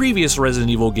like the previous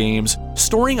Resident Evil games,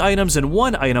 storing items in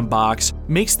one item box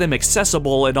makes them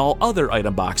accessible in all other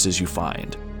item boxes you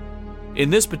find. In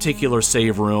this particular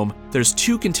save room, there's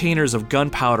 2 containers of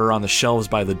gunpowder on the shelves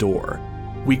by the door.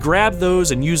 We grab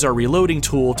those and use our reloading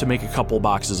tool to make a couple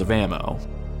boxes of ammo.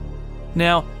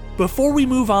 Now, before we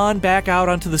move on back out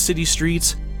onto the city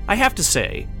streets, I have to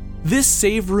say, this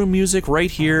save room music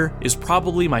right here is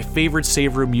probably my favorite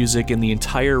save room music in the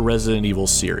entire Resident Evil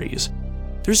series.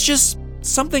 There's just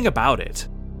something about it.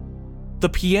 The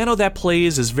piano that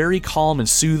plays is very calm and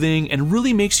soothing and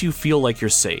really makes you feel like you're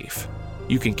safe.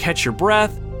 You can catch your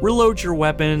breath, reload your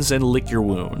weapons, and lick your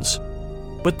wounds.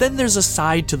 But then there's a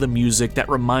side to the music that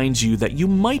reminds you that you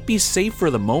might be safe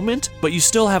for the moment, but you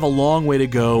still have a long way to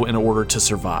go in order to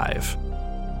survive.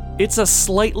 It's a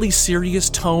slightly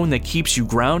serious tone that keeps you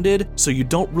grounded so you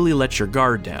don't really let your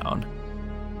guard down.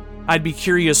 I'd be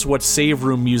curious what save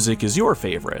room music is your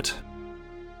favorite.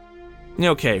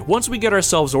 Okay, once we get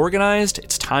ourselves organized,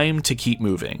 it's time to keep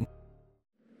moving.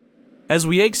 As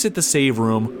we exit the save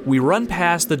room, we run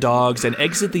past the dogs and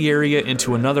exit the area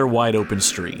into another wide open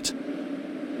street.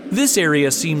 This area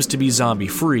seems to be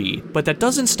zombie-free, but that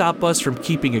doesn't stop us from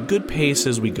keeping a good pace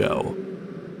as we go.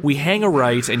 We hang a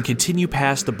right and continue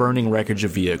past the burning wreckage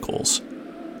of vehicles.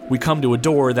 We come to a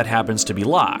door that happens to be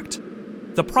locked.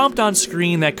 The prompt on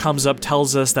screen that comes up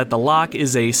tells us that the lock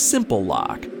is a simple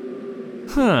lock.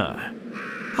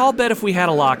 I'll bet if we had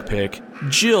a lockpick,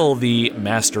 Jill, the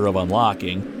master of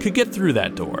unlocking, could get through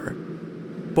that door.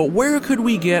 But where could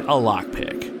we get a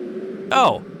lockpick?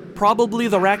 Oh, probably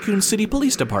the Raccoon City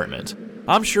Police Department.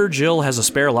 I'm sure Jill has a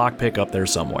spare lockpick up there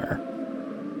somewhere.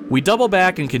 We double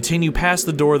back and continue past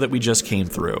the door that we just came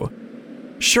through.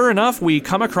 Sure enough, we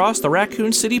come across the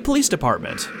Raccoon City Police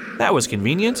Department. That was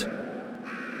convenient.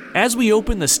 As we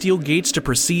open the steel gates to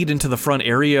proceed into the front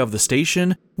area of the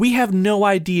station, we have no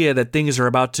idea that things are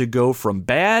about to go from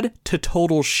bad to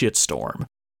total shitstorm.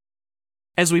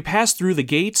 As we pass through the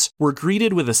gates, we're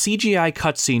greeted with a CGI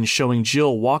cutscene showing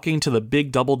Jill walking to the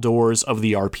big double doors of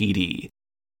the RPD.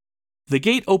 The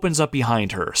gate opens up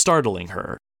behind her, startling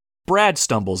her. Brad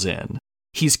stumbles in.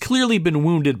 He's clearly been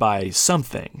wounded by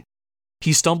something.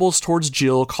 He stumbles towards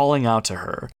Jill, calling out to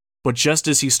her. But just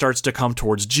as he starts to come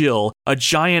towards Jill, a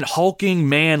giant hulking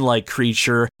man-like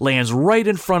creature lands right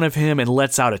in front of him and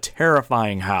lets out a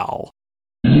terrifying howl.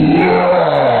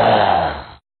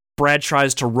 Brad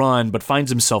tries to run, but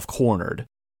finds himself cornered.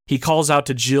 He calls out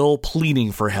to Jill,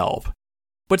 pleading for help.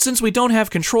 But since we don't have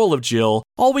control of Jill,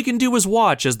 all we can do is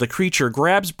watch as the creature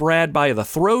grabs Brad by the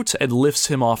throat and lifts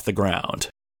him off the ground.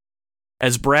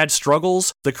 As Brad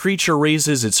struggles, the creature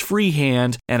raises its free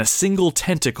hand and a single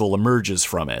tentacle emerges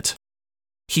from it.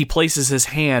 He places his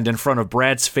hand in front of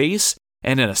Brad's face,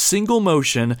 and in a single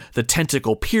motion, the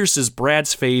tentacle pierces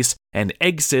Brad's face and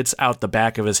exits out the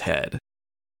back of his head.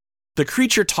 The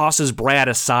creature tosses Brad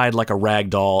aside like a rag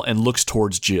doll and looks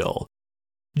towards Jill.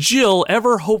 Jill,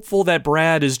 ever hopeful that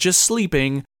Brad is just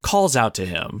sleeping, calls out to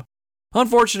him.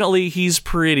 Unfortunately, he's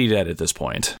pretty dead at this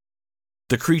point.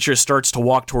 The creature starts to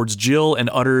walk towards Jill and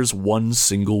utters one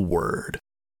single word.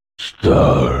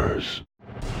 Stars.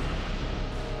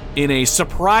 In a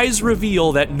surprise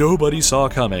reveal that nobody saw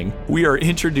coming, we are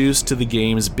introduced to the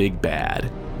game's big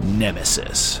bad,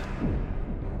 Nemesis.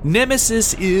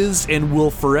 Nemesis is and will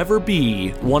forever be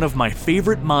one of my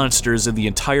favorite monsters in the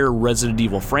entire Resident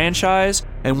Evil franchise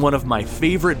and one of my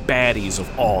favorite baddies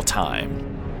of all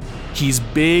time. He's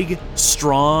big,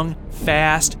 strong,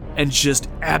 fast, and just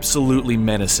absolutely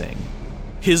menacing.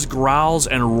 His growls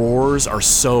and roars are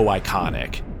so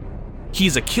iconic.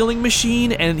 He's a killing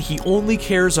machine and he only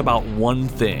cares about one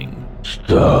thing.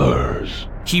 Stars.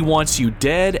 He wants you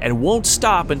dead and won't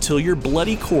stop until your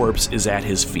bloody corpse is at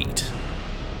his feet.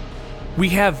 We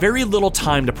have very little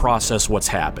time to process what's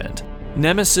happened.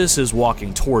 Nemesis is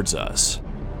walking towards us.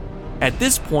 At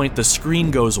this point, the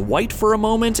screen goes white for a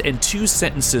moment and two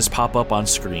sentences pop up on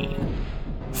screen.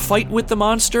 Fight with the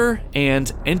monster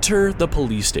and enter the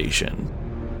police station.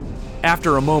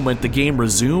 After a moment, the game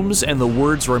resumes and the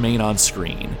words remain on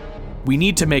screen. We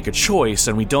need to make a choice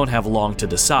and we don't have long to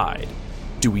decide.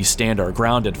 Do we stand our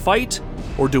ground and fight,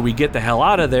 or do we get the hell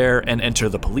out of there and enter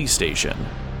the police station?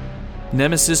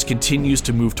 Nemesis continues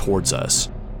to move towards us.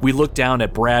 We look down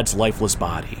at Brad's lifeless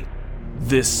body.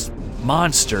 This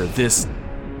monster, this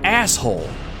asshole,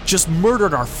 just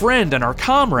murdered our friend and our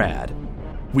comrade.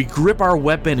 We grip our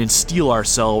weapon and steel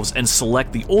ourselves and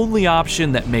select the only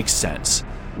option that makes sense.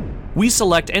 We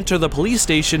select enter the police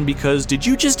station because did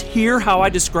you just hear how I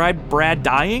described Brad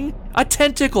dying? A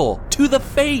tentacle to the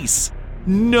face.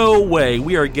 No way,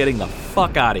 we are getting the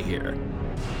fuck out of here.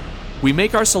 We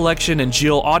make our selection and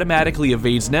Jill automatically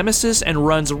evades Nemesis and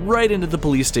runs right into the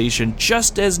police station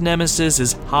just as Nemesis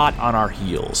is hot on our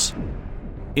heels.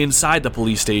 Inside the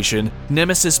police station,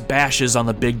 Nemesis bashes on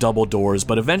the big double doors,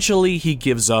 but eventually he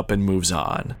gives up and moves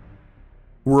on.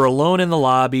 We're alone in the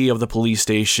lobby of the police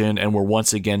station and we're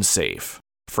once again safe.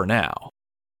 For now.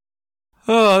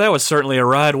 Oh, that was certainly a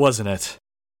ride, wasn't it?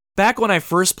 Back when I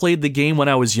first played the game when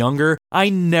I was younger, I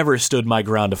never stood my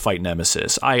ground to fight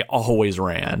Nemesis. I always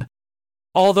ran.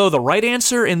 Although the right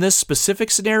answer in this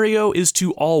specific scenario is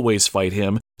to always fight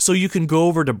him, so you can go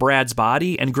over to Brad's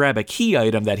body and grab a key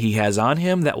item that he has on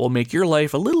him that will make your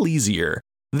life a little easier,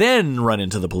 then run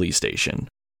into the police station.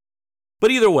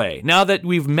 But either way, now that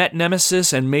we've met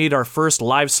Nemesis and made our first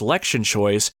live selection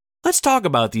choice, let's talk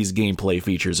about these gameplay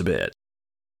features a bit.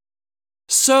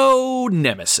 So,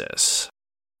 Nemesis.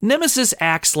 Nemesis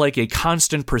acts like a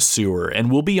constant pursuer and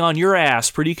will be on your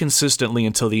ass pretty consistently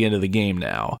until the end of the game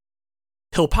now.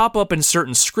 He'll pop up in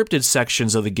certain scripted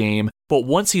sections of the game, but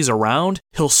once he's around,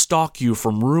 he'll stalk you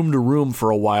from room to room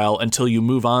for a while until you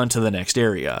move on to the next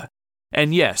area.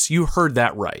 And yes, you heard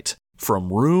that right.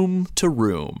 From room to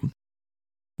room.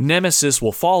 Nemesis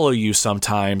will follow you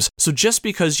sometimes, so just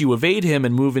because you evade him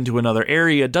and move into another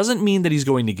area doesn't mean that he's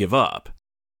going to give up.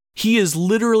 He is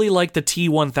literally like the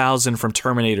T-1000 from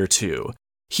Terminator 2.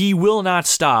 He will not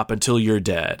stop until you're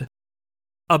dead.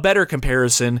 A better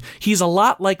comparison, he's a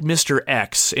lot like Mr.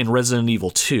 X in Resident Evil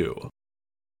 2.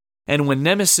 And when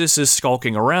Nemesis is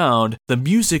skulking around, the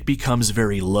music becomes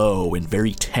very low and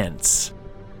very tense.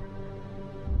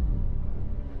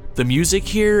 The music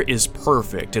here is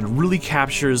perfect and really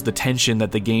captures the tension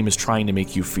that the game is trying to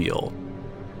make you feel.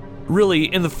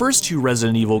 Really, in the first two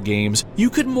Resident Evil games, you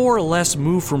could more or less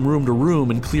move from room to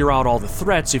room and clear out all the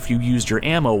threats if you used your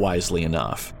ammo wisely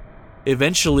enough.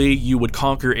 Eventually, you would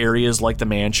conquer areas like the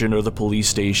mansion or the police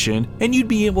station, and you'd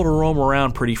be able to roam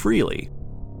around pretty freely.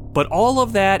 But all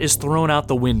of that is thrown out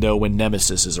the window when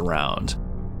Nemesis is around.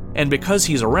 And because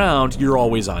he's around, you're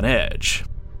always on edge.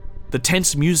 The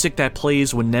tense music that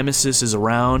plays when Nemesis is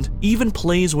around even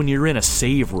plays when you're in a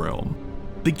save room.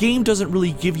 The game doesn't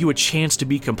really give you a chance to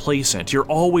be complacent, you're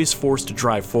always forced to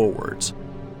drive forwards.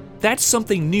 That's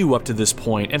something new up to this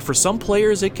point, and for some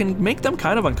players it can make them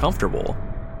kind of uncomfortable.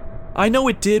 I know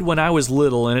it did when I was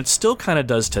little, and it still kinda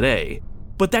does today,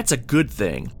 but that's a good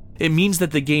thing. It means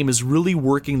that the game is really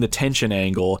working the tension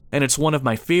angle, and it's one of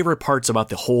my favorite parts about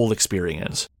the whole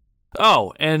experience.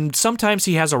 Oh, and sometimes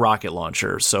he has a rocket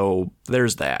launcher, so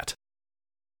there's that.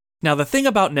 Now the thing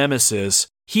about Nemesis,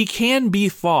 he can be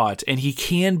fought and he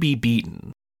can be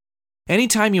beaten.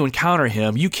 Anytime you encounter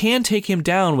him, you can take him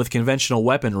down with conventional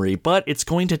weaponry, but it's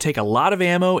going to take a lot of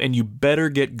ammo and you better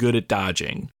get good at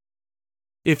dodging.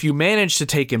 If you manage to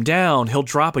take him down, he'll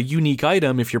drop a unique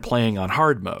item if you're playing on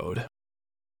hard mode.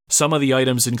 Some of the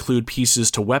items include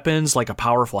pieces to weapons like a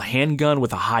powerful handgun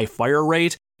with a high fire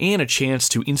rate and a chance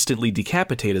to instantly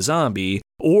decapitate a zombie,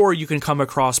 or you can come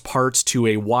across parts to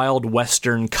a Wild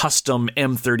Western custom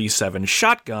M37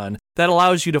 shotgun that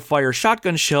allows you to fire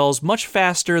shotgun shells much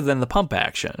faster than the pump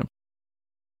action.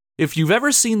 If you've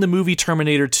ever seen the movie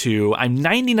Terminator 2, I'm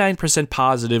 99%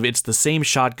 positive it's the same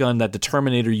shotgun that the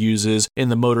Terminator uses in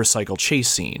the motorcycle chase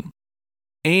scene.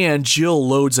 And Jill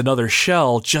loads another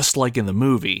shell just like in the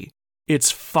movie.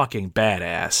 It's fucking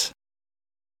badass.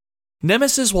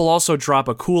 Nemesis will also drop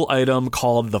a cool item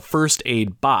called the First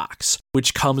Aid Box,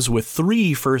 which comes with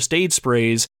 3 first aid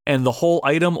sprays, and the whole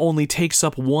item only takes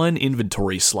up 1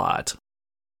 inventory slot.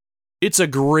 It's a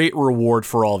great reward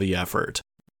for all the effort.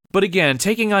 But again,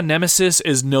 taking on Nemesis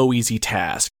is no easy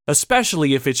task,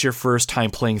 especially if it's your first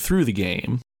time playing through the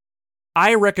game.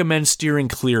 I recommend steering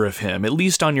clear of him, at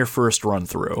least on your first run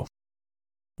through.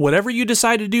 Whatever you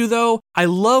decide to do though, I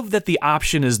love that the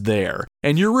option is there,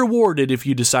 and you're rewarded if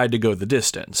you decide to go the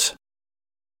distance.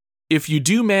 If you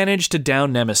do manage to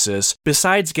down Nemesis,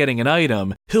 besides getting an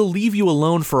item, he'll leave you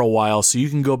alone for a while so you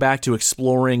can go back to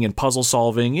exploring and puzzle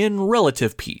solving in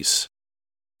relative peace.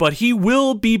 But he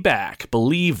will be back,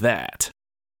 believe that.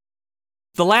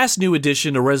 The last new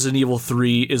addition to Resident Evil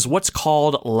 3 is what's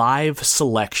called Live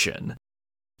Selection.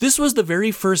 This was the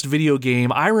very first video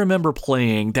game I remember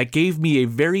playing that gave me a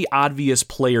very obvious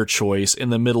player choice in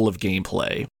the middle of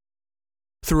gameplay.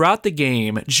 Throughout the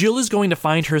game, Jill is going to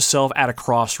find herself at a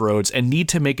crossroads and need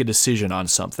to make a decision on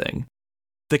something.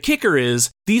 The kicker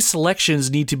is, these selections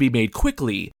need to be made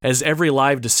quickly, as every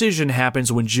live decision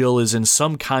happens when Jill is in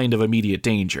some kind of immediate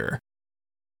danger.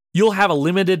 You'll have a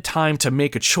limited time to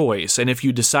make a choice, and if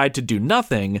you decide to do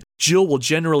nothing, Jill will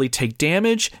generally take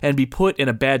damage and be put in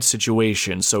a bad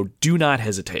situation, so do not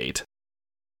hesitate.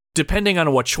 Depending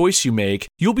on what choice you make,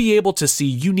 you'll be able to see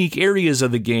unique areas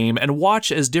of the game and watch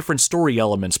as different story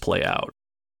elements play out.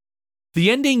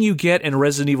 The ending you get in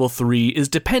Resident Evil 3 is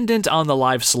dependent on the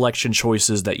live selection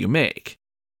choices that you make.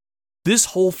 This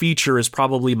whole feature is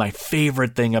probably my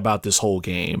favorite thing about this whole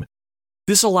game.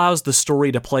 This allows the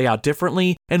story to play out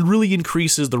differently and really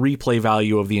increases the replay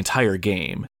value of the entire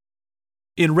game.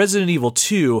 In Resident Evil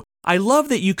 2, I love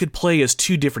that you could play as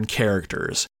two different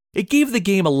characters. It gave the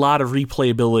game a lot of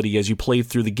replayability as you played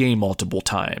through the game multiple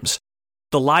times.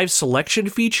 The live selection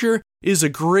feature is a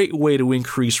great way to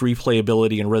increase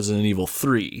replayability in Resident Evil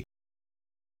 3.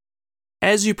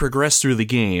 As you progress through the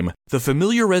game, the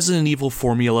familiar Resident Evil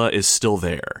formula is still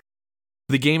there.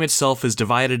 The game itself is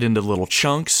divided into little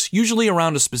chunks, usually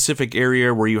around a specific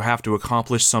area where you have to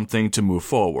accomplish something to move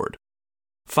forward.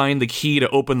 Find the key to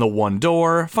open the one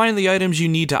door, find the items you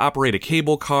need to operate a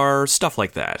cable car, stuff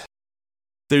like that.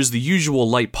 There's the usual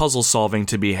light puzzle solving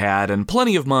to be had and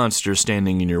plenty of monsters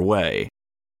standing in your way.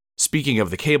 Speaking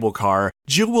of the cable car,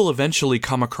 Jill will eventually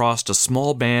come across a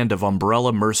small band of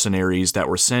Umbrella mercenaries that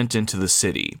were sent into the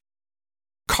city.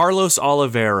 Carlos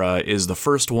Oliveira is the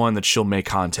first one that she'll make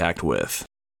contact with.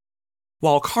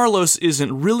 While Carlos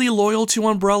isn't really loyal to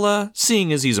Umbrella,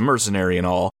 seeing as he's a mercenary and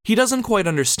all, he doesn't quite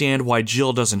understand why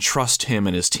Jill doesn't trust him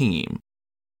and his team.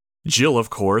 Jill,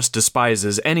 of course,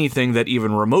 despises anything that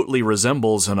even remotely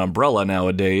resembles an Umbrella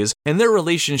nowadays, and their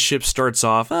relationship starts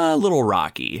off a little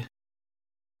rocky.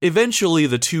 Eventually,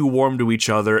 the two warm to each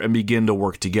other and begin to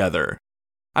work together.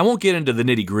 I won't get into the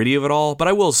nitty-gritty of it all, but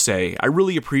I will say, I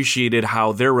really appreciated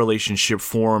how their relationship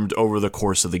formed over the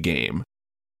course of the game.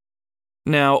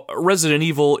 Now, Resident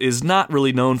Evil is not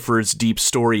really known for its deep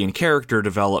story and character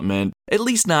development, at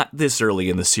least not this early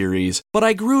in the series, but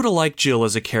I grew to like Jill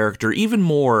as a character even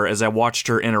more as I watched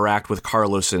her interact with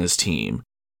Carlos and his team.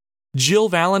 Jill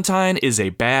Valentine is a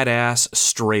badass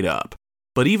straight up,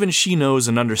 but even she knows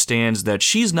and understands that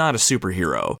she's not a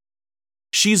superhero.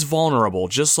 She's vulnerable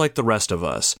just like the rest of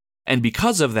us, and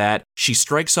because of that, she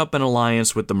strikes up an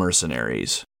alliance with the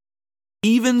mercenaries.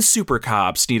 Even super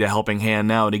cops need a helping hand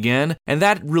now and again, and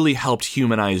that really helped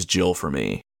humanize Jill for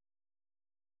me.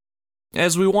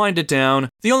 As we wind it down,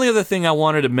 the only other thing I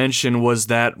wanted to mention was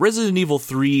that Resident Evil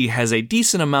 3 has a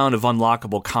decent amount of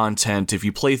unlockable content if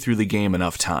you play through the game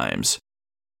enough times.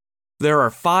 There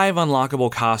are 5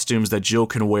 unlockable costumes that Jill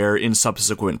can wear in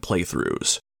subsequent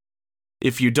playthroughs.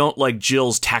 If you don't like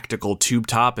Jill's tactical tube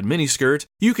top and miniskirt,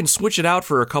 you can switch it out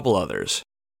for a couple others.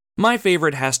 My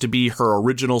favorite has to be her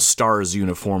original STARS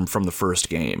uniform from the first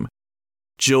game.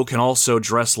 Jill can also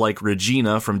dress like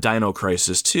Regina from Dino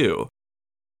Crisis 2.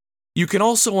 You can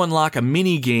also unlock a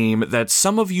mini-game that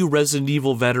some of you Resident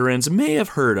Evil veterans may have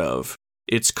heard of.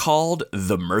 It's called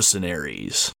The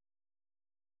Mercenaries.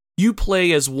 You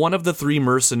play as one of the 3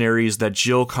 mercenaries that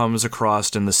Jill comes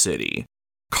across in the city: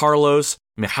 Carlos,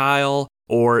 Mikhail,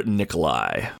 or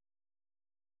Nikolai.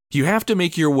 You have to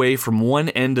make your way from one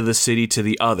end of the city to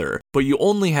the other, but you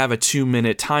only have a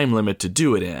 2-minute time limit to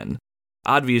do it in.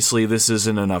 Obviously, this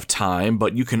isn't enough time,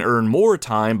 but you can earn more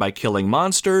time by killing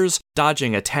monsters,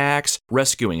 dodging attacks,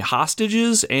 rescuing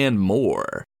hostages, and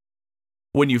more.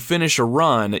 When you finish a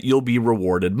run, you'll be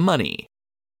rewarded money.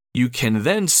 You can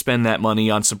then spend that money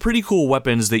on some pretty cool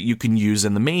weapons that you can use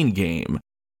in the main game.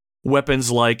 Weapons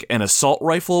like an assault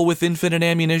rifle with infinite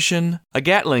ammunition, a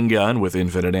Gatling gun with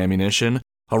infinite ammunition,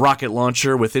 a rocket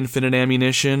launcher with infinite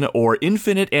ammunition, or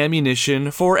infinite ammunition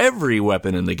for every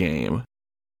weapon in the game.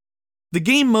 The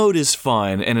game mode is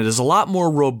fun, and it is a lot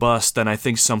more robust than I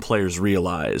think some players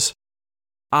realize.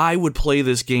 I would play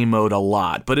this game mode a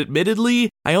lot, but admittedly,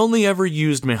 I only ever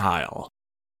used Mikhail.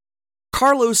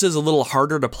 Carlos is a little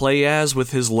harder to play as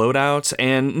with his loadouts,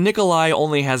 and Nikolai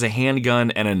only has a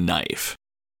handgun and a knife.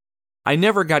 I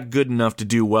never got good enough to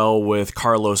do well with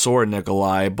Carlos or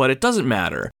Nikolai, but it doesn't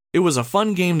matter. It was a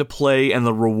fun game to play, and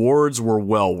the rewards were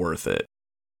well worth it.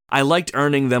 I liked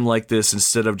earning them like this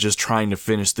instead of just trying to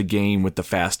finish the game with the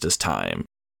fastest time.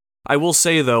 I will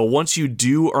say though, once you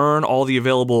do earn all the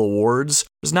available awards,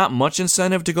 there's not much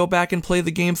incentive to go back and play the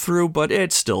game through, but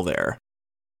it's still there.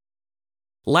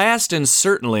 Last and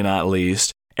certainly not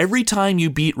least, every time you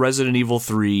beat Resident Evil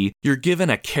 3, you're given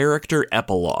a character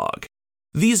epilogue.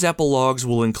 These epilogues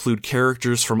will include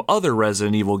characters from other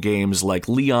Resident Evil games like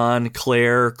Leon,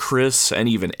 Claire, Chris, and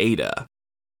even Ada.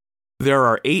 There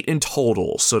are 8 in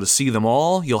total, so to see them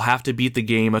all, you'll have to beat the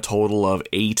game a total of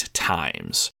 8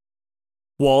 times.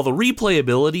 While the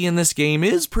replayability in this game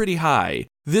is pretty high,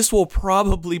 this will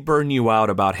probably burn you out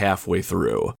about halfway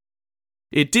through.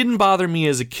 It didn't bother me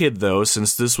as a kid though,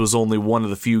 since this was only one of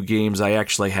the few games I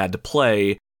actually had to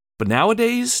play, but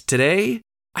nowadays, today,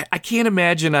 I can't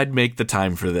imagine I'd make the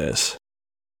time for this.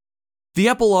 The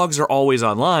epilogues are always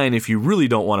online if you really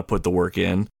don't want to put the work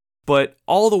in, but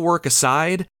all the work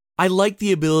aside, I like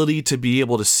the ability to be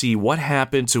able to see what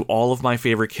happened to all of my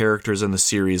favorite characters in the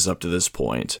series up to this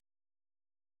point.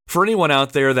 For anyone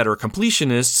out there that are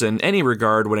completionists in any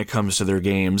regard when it comes to their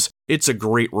games, it's a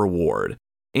great reward.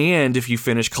 and if you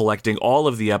finish collecting all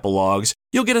of the epilogues,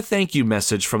 you'll get a thank you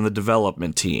message from the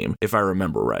development team, if I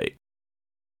remember right.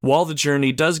 While the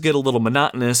journey does get a little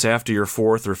monotonous after your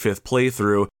 4th or 5th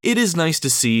playthrough, it is nice to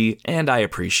see, and I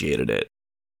appreciated it.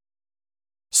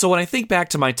 So when I think back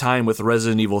to my time with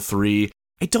Resident Evil 3,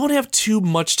 I don't have too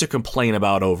much to complain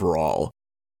about overall.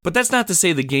 But that's not to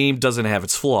say the game doesn't have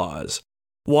its flaws.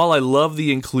 While I love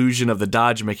the inclusion of the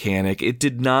dodge mechanic, it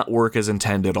did not work as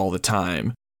intended all the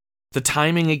time. The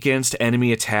timing against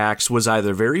enemy attacks was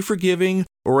either very forgiving,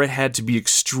 or it had to be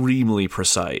extremely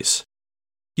precise.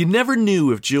 You never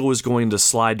knew if Jill was going to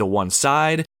slide to one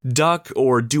side, duck,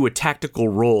 or do a tactical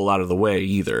roll out of the way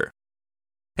either.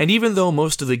 And even though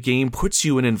most of the game puts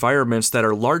you in environments that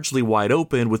are largely wide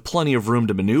open with plenty of room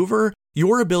to maneuver,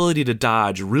 your ability to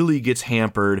dodge really gets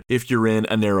hampered if you're in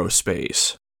a narrow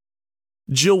space.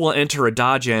 Jill will enter a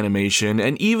dodge animation,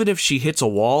 and even if she hits a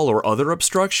wall or other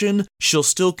obstruction, she'll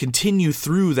still continue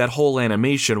through that whole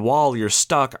animation while you're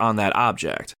stuck on that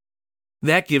object.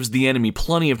 That gives the enemy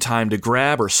plenty of time to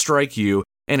grab or strike you,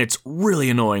 and it's really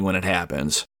annoying when it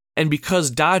happens. And because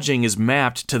dodging is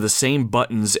mapped to the same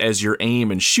buttons as your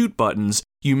aim and shoot buttons,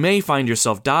 you may find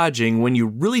yourself dodging when you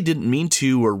really didn't mean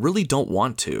to or really don't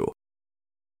want to.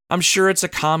 I'm sure it's a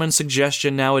common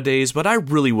suggestion nowadays, but I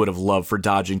really would have loved for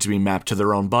dodging to be mapped to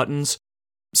their own buttons.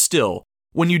 Still,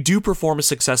 when you do perform a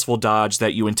successful dodge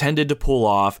that you intended to pull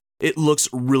off, it looks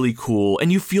really cool,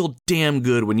 and you feel damn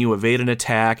good when you evade an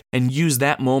attack and use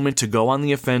that moment to go on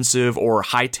the offensive or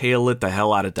hightail it the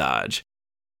hell out of dodge.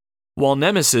 While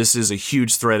Nemesis is a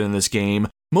huge threat in this game,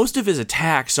 most of his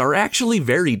attacks are actually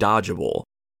very dodgeable.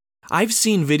 I've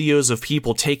seen videos of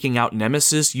people taking out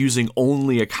Nemesis using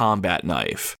only a combat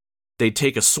knife. They'd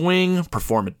take a swing,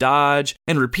 perform a dodge,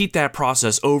 and repeat that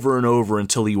process over and over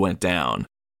until he went down.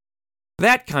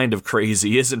 That kind of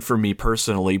crazy isn't for me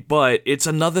personally, but it's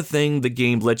another thing the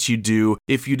game lets you do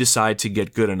if you decide to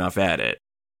get good enough at it.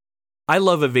 I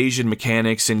love evasion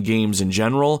mechanics in games in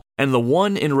general, and the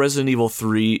one in Resident Evil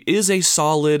 3 is a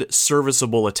solid,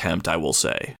 serviceable attempt, I will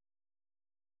say.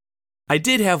 I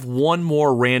did have one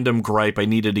more random gripe I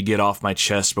needed to get off my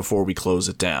chest before we close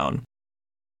it down.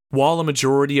 While a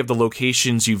majority of the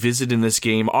locations you visit in this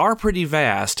game are pretty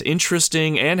vast,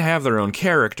 interesting, and have their own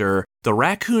character, the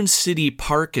Raccoon City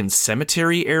Park and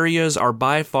Cemetery areas are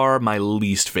by far my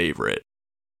least favorite.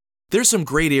 There's some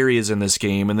great areas in this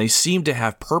game, and they seem to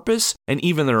have purpose and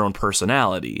even their own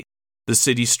personality. The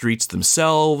city streets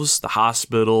themselves, the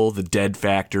hospital, the dead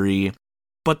factory.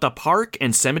 But the park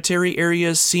and cemetery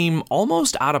areas seem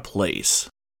almost out of place.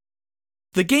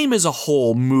 The game as a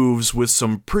whole moves with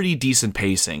some pretty decent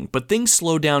pacing, but things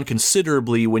slow down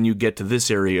considerably when you get to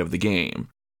this area of the game.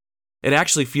 It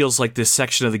actually feels like this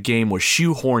section of the game was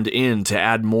shoehorned in to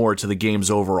add more to the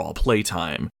game's overall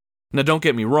playtime. Now don't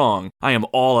get me wrong, I am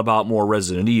all about more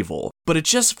Resident Evil, but it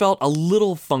just felt a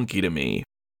little funky to me.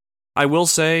 I will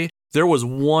say, there was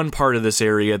one part of this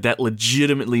area that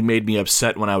legitimately made me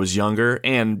upset when I was younger,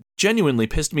 and genuinely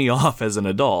pissed me off as an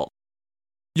adult.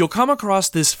 You'll come across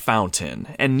this fountain,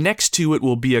 and next to it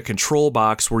will be a control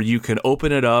box where you can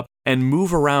open it up and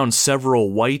move around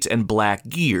several white and black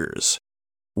gears.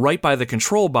 Right by the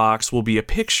control box will be a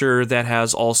picture that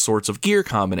has all sorts of gear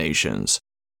combinations.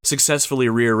 Successfully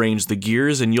rearrange the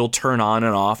gears and you'll turn on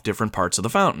and off different parts of the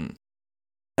fountain.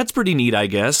 That's pretty neat, I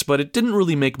guess, but it didn't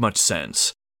really make much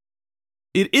sense.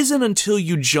 It isn't until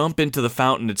you jump into the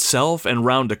fountain itself and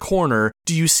round a corner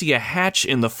do you see a hatch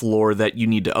in the floor that you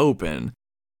need to open,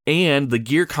 and the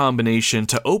gear combination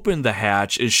to open the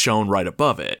hatch is shown right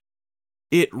above it.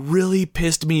 It really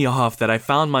pissed me off that I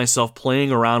found myself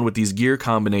playing around with these gear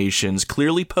combinations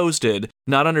clearly posted,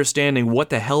 not understanding what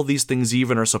the hell these things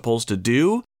even are supposed to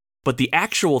do, but the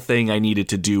actual thing I needed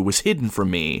to do was hidden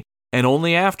from me, and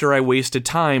only after I wasted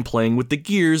time playing with the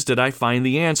gears did I find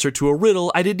the answer to a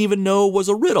riddle I didn't even know was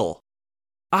a riddle.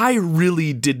 I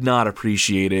really did not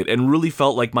appreciate it and really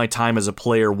felt like my time as a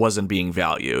player wasn't being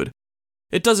valued.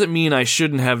 It doesn't mean I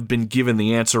shouldn't have been given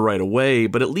the answer right away,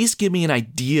 but at least give me an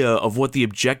idea of what the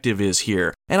objective is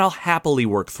here, and I'll happily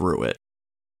work through it.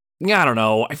 I don't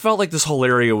know, I felt like this whole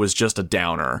area was just a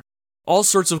downer. All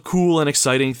sorts of cool and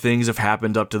exciting things have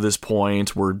happened up to this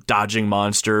point. We're dodging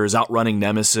monsters, outrunning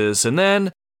Nemesis, and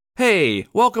then, hey,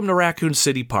 welcome to Raccoon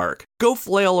City Park. Go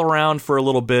flail around for a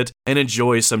little bit and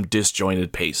enjoy some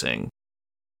disjointed pacing.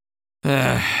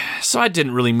 So I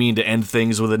didn't really mean to end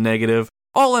things with a negative.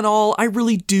 All in all, I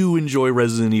really do enjoy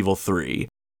Resident Evil 3.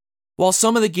 While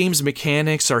some of the game's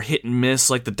mechanics are hit and miss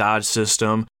like the dodge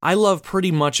system, I love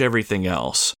pretty much everything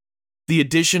else. The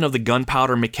addition of the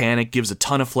gunpowder mechanic gives a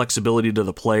ton of flexibility to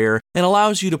the player and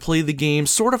allows you to play the game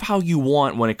sort of how you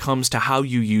want when it comes to how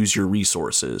you use your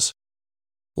resources.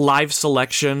 Live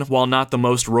selection, while not the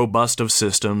most robust of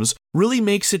systems, really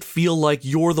makes it feel like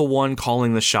you're the one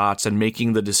calling the shots and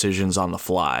making the decisions on the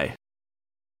fly.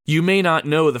 You may not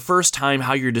know the first time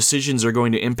how your decisions are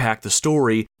going to impact the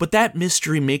story, but that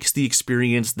mystery makes the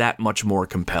experience that much more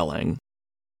compelling.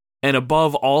 And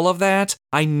above all of that,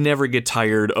 I never get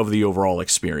tired of the overall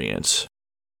experience.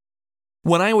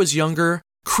 When I was younger,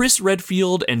 Chris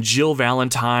Redfield and Jill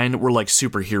Valentine were like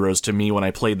superheroes to me when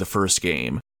I played the first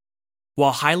game.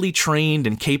 While highly trained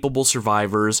and capable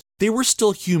survivors, they were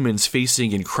still humans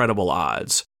facing incredible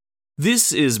odds.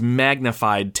 This is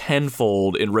magnified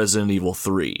tenfold in Resident Evil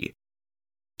 3.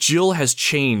 Jill has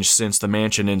changed since the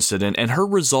mansion incident, and her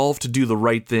resolve to do the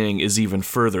right thing is even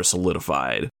further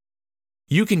solidified.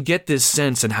 You can get this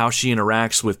sense in how she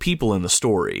interacts with people in the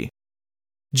story.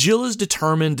 Jill is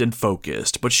determined and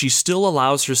focused, but she still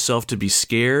allows herself to be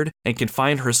scared and can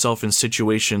find herself in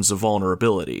situations of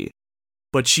vulnerability.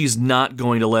 But she's not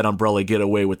going to let Umbrella get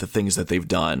away with the things that they've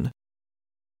done.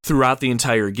 Throughout the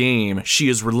entire game, she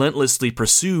is relentlessly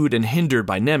pursued and hindered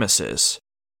by Nemesis.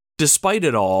 Despite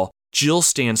it all, Jill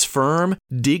stands firm,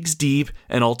 digs deep,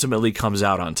 and ultimately comes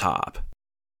out on top.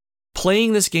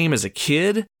 Playing this game as a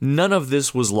kid, none of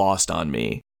this was lost on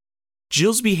me.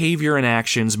 Jill's behavior and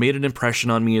actions made an impression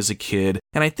on me as a kid,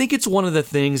 and I think it's one of the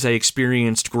things I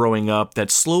experienced growing up that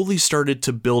slowly started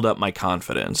to build up my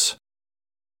confidence.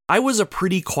 I was a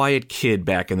pretty quiet kid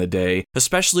back in the day,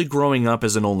 especially growing up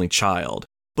as an only child,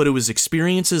 but it was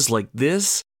experiences like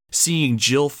this, seeing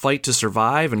Jill fight to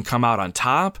survive and come out on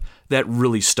top, that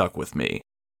really stuck with me.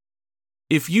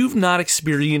 If you've not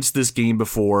experienced this game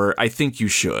before, I think you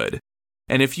should.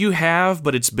 And if you have,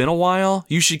 but it's been a while,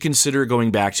 you should consider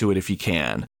going back to it if you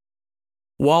can.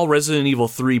 While Resident Evil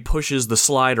 3 pushes the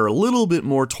slider a little bit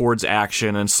more towards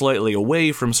action and slightly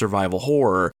away from survival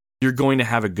horror, you're going to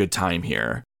have a good time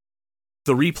here.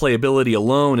 The replayability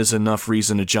alone is enough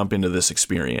reason to jump into this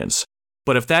experience.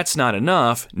 But if that's not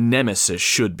enough, Nemesis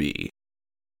should be.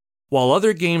 While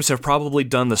other games have probably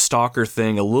done the stalker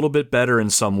thing a little bit better in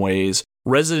some ways,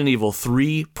 Resident Evil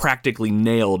 3 practically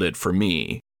nailed it for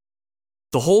me.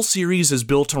 The whole series is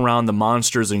built around the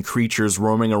monsters and creatures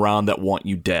roaming around that want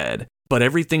you dead, but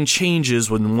everything changes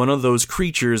when one of those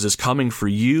creatures is coming for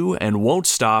you and won't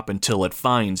stop until it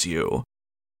finds you.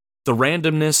 The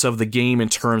randomness of the game in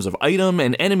terms of item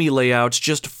and enemy layouts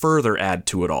just further add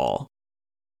to it all.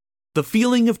 The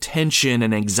feeling of tension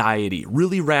and anxiety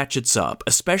really ratchets up,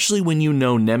 especially when you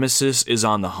know Nemesis is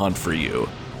on the hunt for you.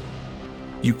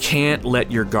 You can't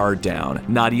let your guard down,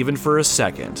 not even for a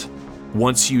second.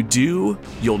 Once you do,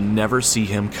 you'll never see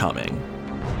him coming.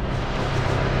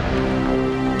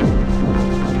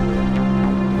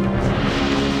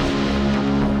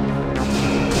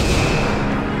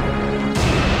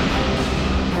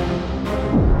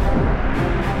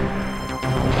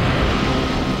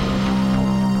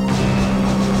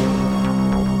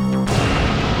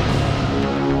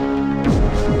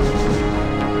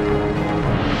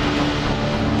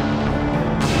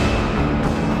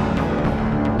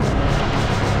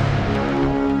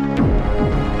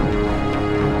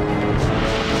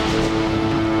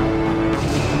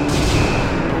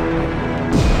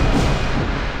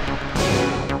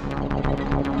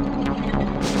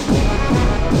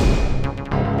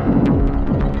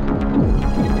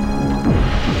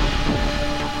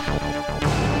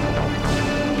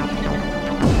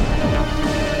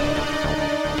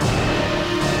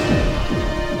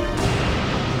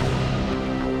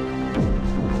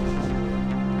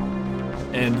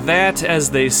 That,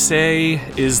 as they say,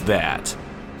 is that.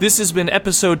 This has been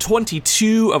episode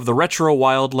 22 of the Retro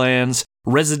Wildlands,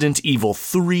 Resident Evil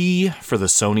 3 for the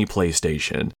Sony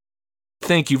PlayStation.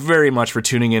 Thank you very much for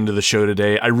tuning into the show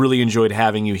today. I really enjoyed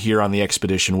having you here on the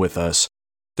expedition with us.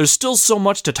 There's still so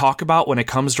much to talk about when it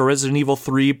comes to Resident Evil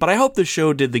 3, but I hope the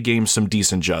show did the game some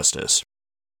decent justice.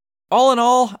 All in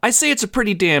all, I say it's a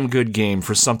pretty damn good game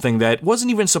for something that wasn't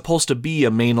even supposed to be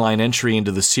a mainline entry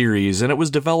into the series, and it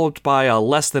was developed by a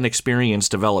less than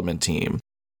experienced development team.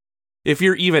 If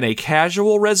you're even a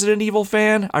casual Resident Evil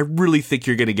fan, I really think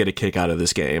you're going to get a kick out of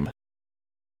this game.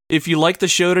 If you like the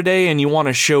show today and you want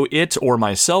to show it or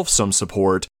myself some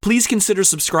support, please consider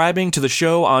subscribing to the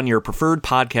show on your preferred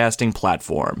podcasting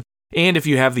platform. And if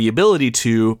you have the ability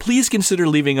to, please consider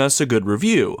leaving us a good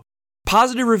review.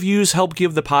 Positive reviews help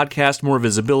give the podcast more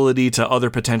visibility to other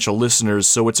potential listeners,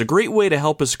 so it's a great way to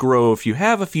help us grow if you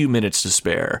have a few minutes to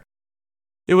spare.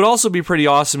 It would also be pretty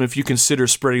awesome if you consider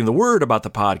spreading the word about the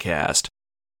podcast.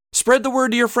 Spread the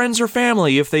word to your friends or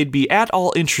family if they'd be at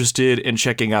all interested in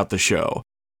checking out the show.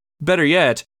 Better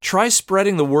yet, try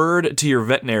spreading the word to your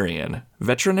veterinarian.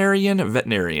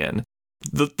 Veterinarian.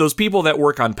 Those people that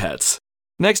work on pets.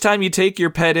 Next time you take your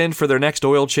pet in for their next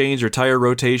oil change or tire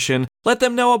rotation, let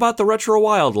them know about the Retro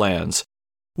Wildlands.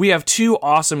 We have 2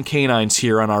 awesome canines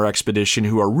here on our expedition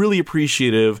who are really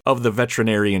appreciative of the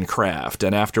veterinarian craft,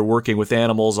 and after working with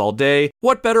animals all day,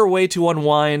 what better way to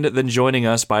unwind than joining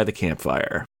us by the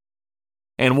campfire?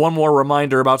 And one more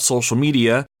reminder about social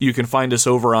media. You can find us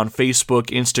over on Facebook,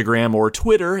 Instagram, or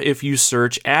Twitter if you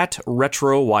search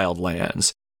 @Retro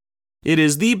Wildlands. It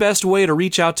is the best way to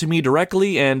reach out to me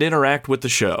directly and interact with the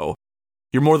show.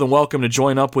 You're more than welcome to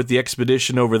join up with the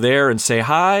expedition over there and say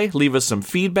hi, leave us some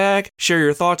feedback, share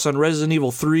your thoughts on Resident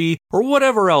Evil 3, or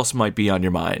whatever else might be on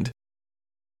your mind.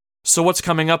 So what's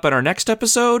coming up in our next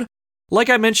episode? Like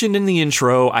I mentioned in the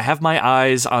intro, I have my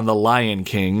eyes on the Lion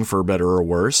King, for better or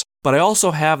worse, but I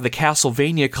also have the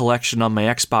Castlevania collection on my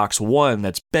Xbox One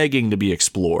that's begging to be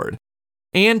explored.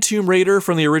 And Tomb Raider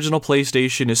from the original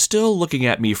PlayStation is still looking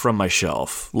at me from my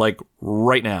shelf. Like,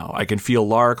 right now, I can feel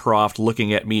Lara Croft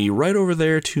looking at me right over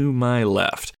there to my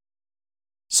left.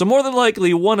 So more than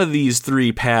likely, one of these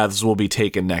 3 paths will be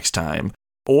taken next time.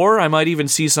 Or I might even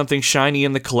see something shiny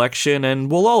in the collection and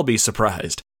we'll all be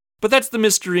surprised. But that's the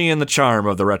mystery and the charm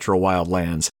of the Retro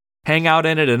Wildlands. Hang out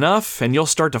in it enough, and you'll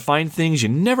start to find things you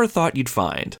never thought you'd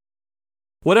find.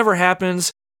 Whatever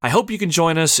happens, I hope you can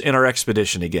join us in our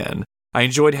expedition again. I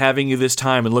enjoyed having you this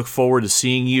time and look forward to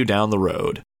seeing you down the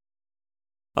road.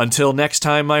 Until next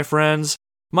time, my friends,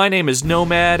 my name is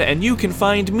Nomad, and you can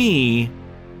find me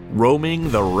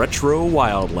roaming the Retro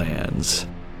Wildlands.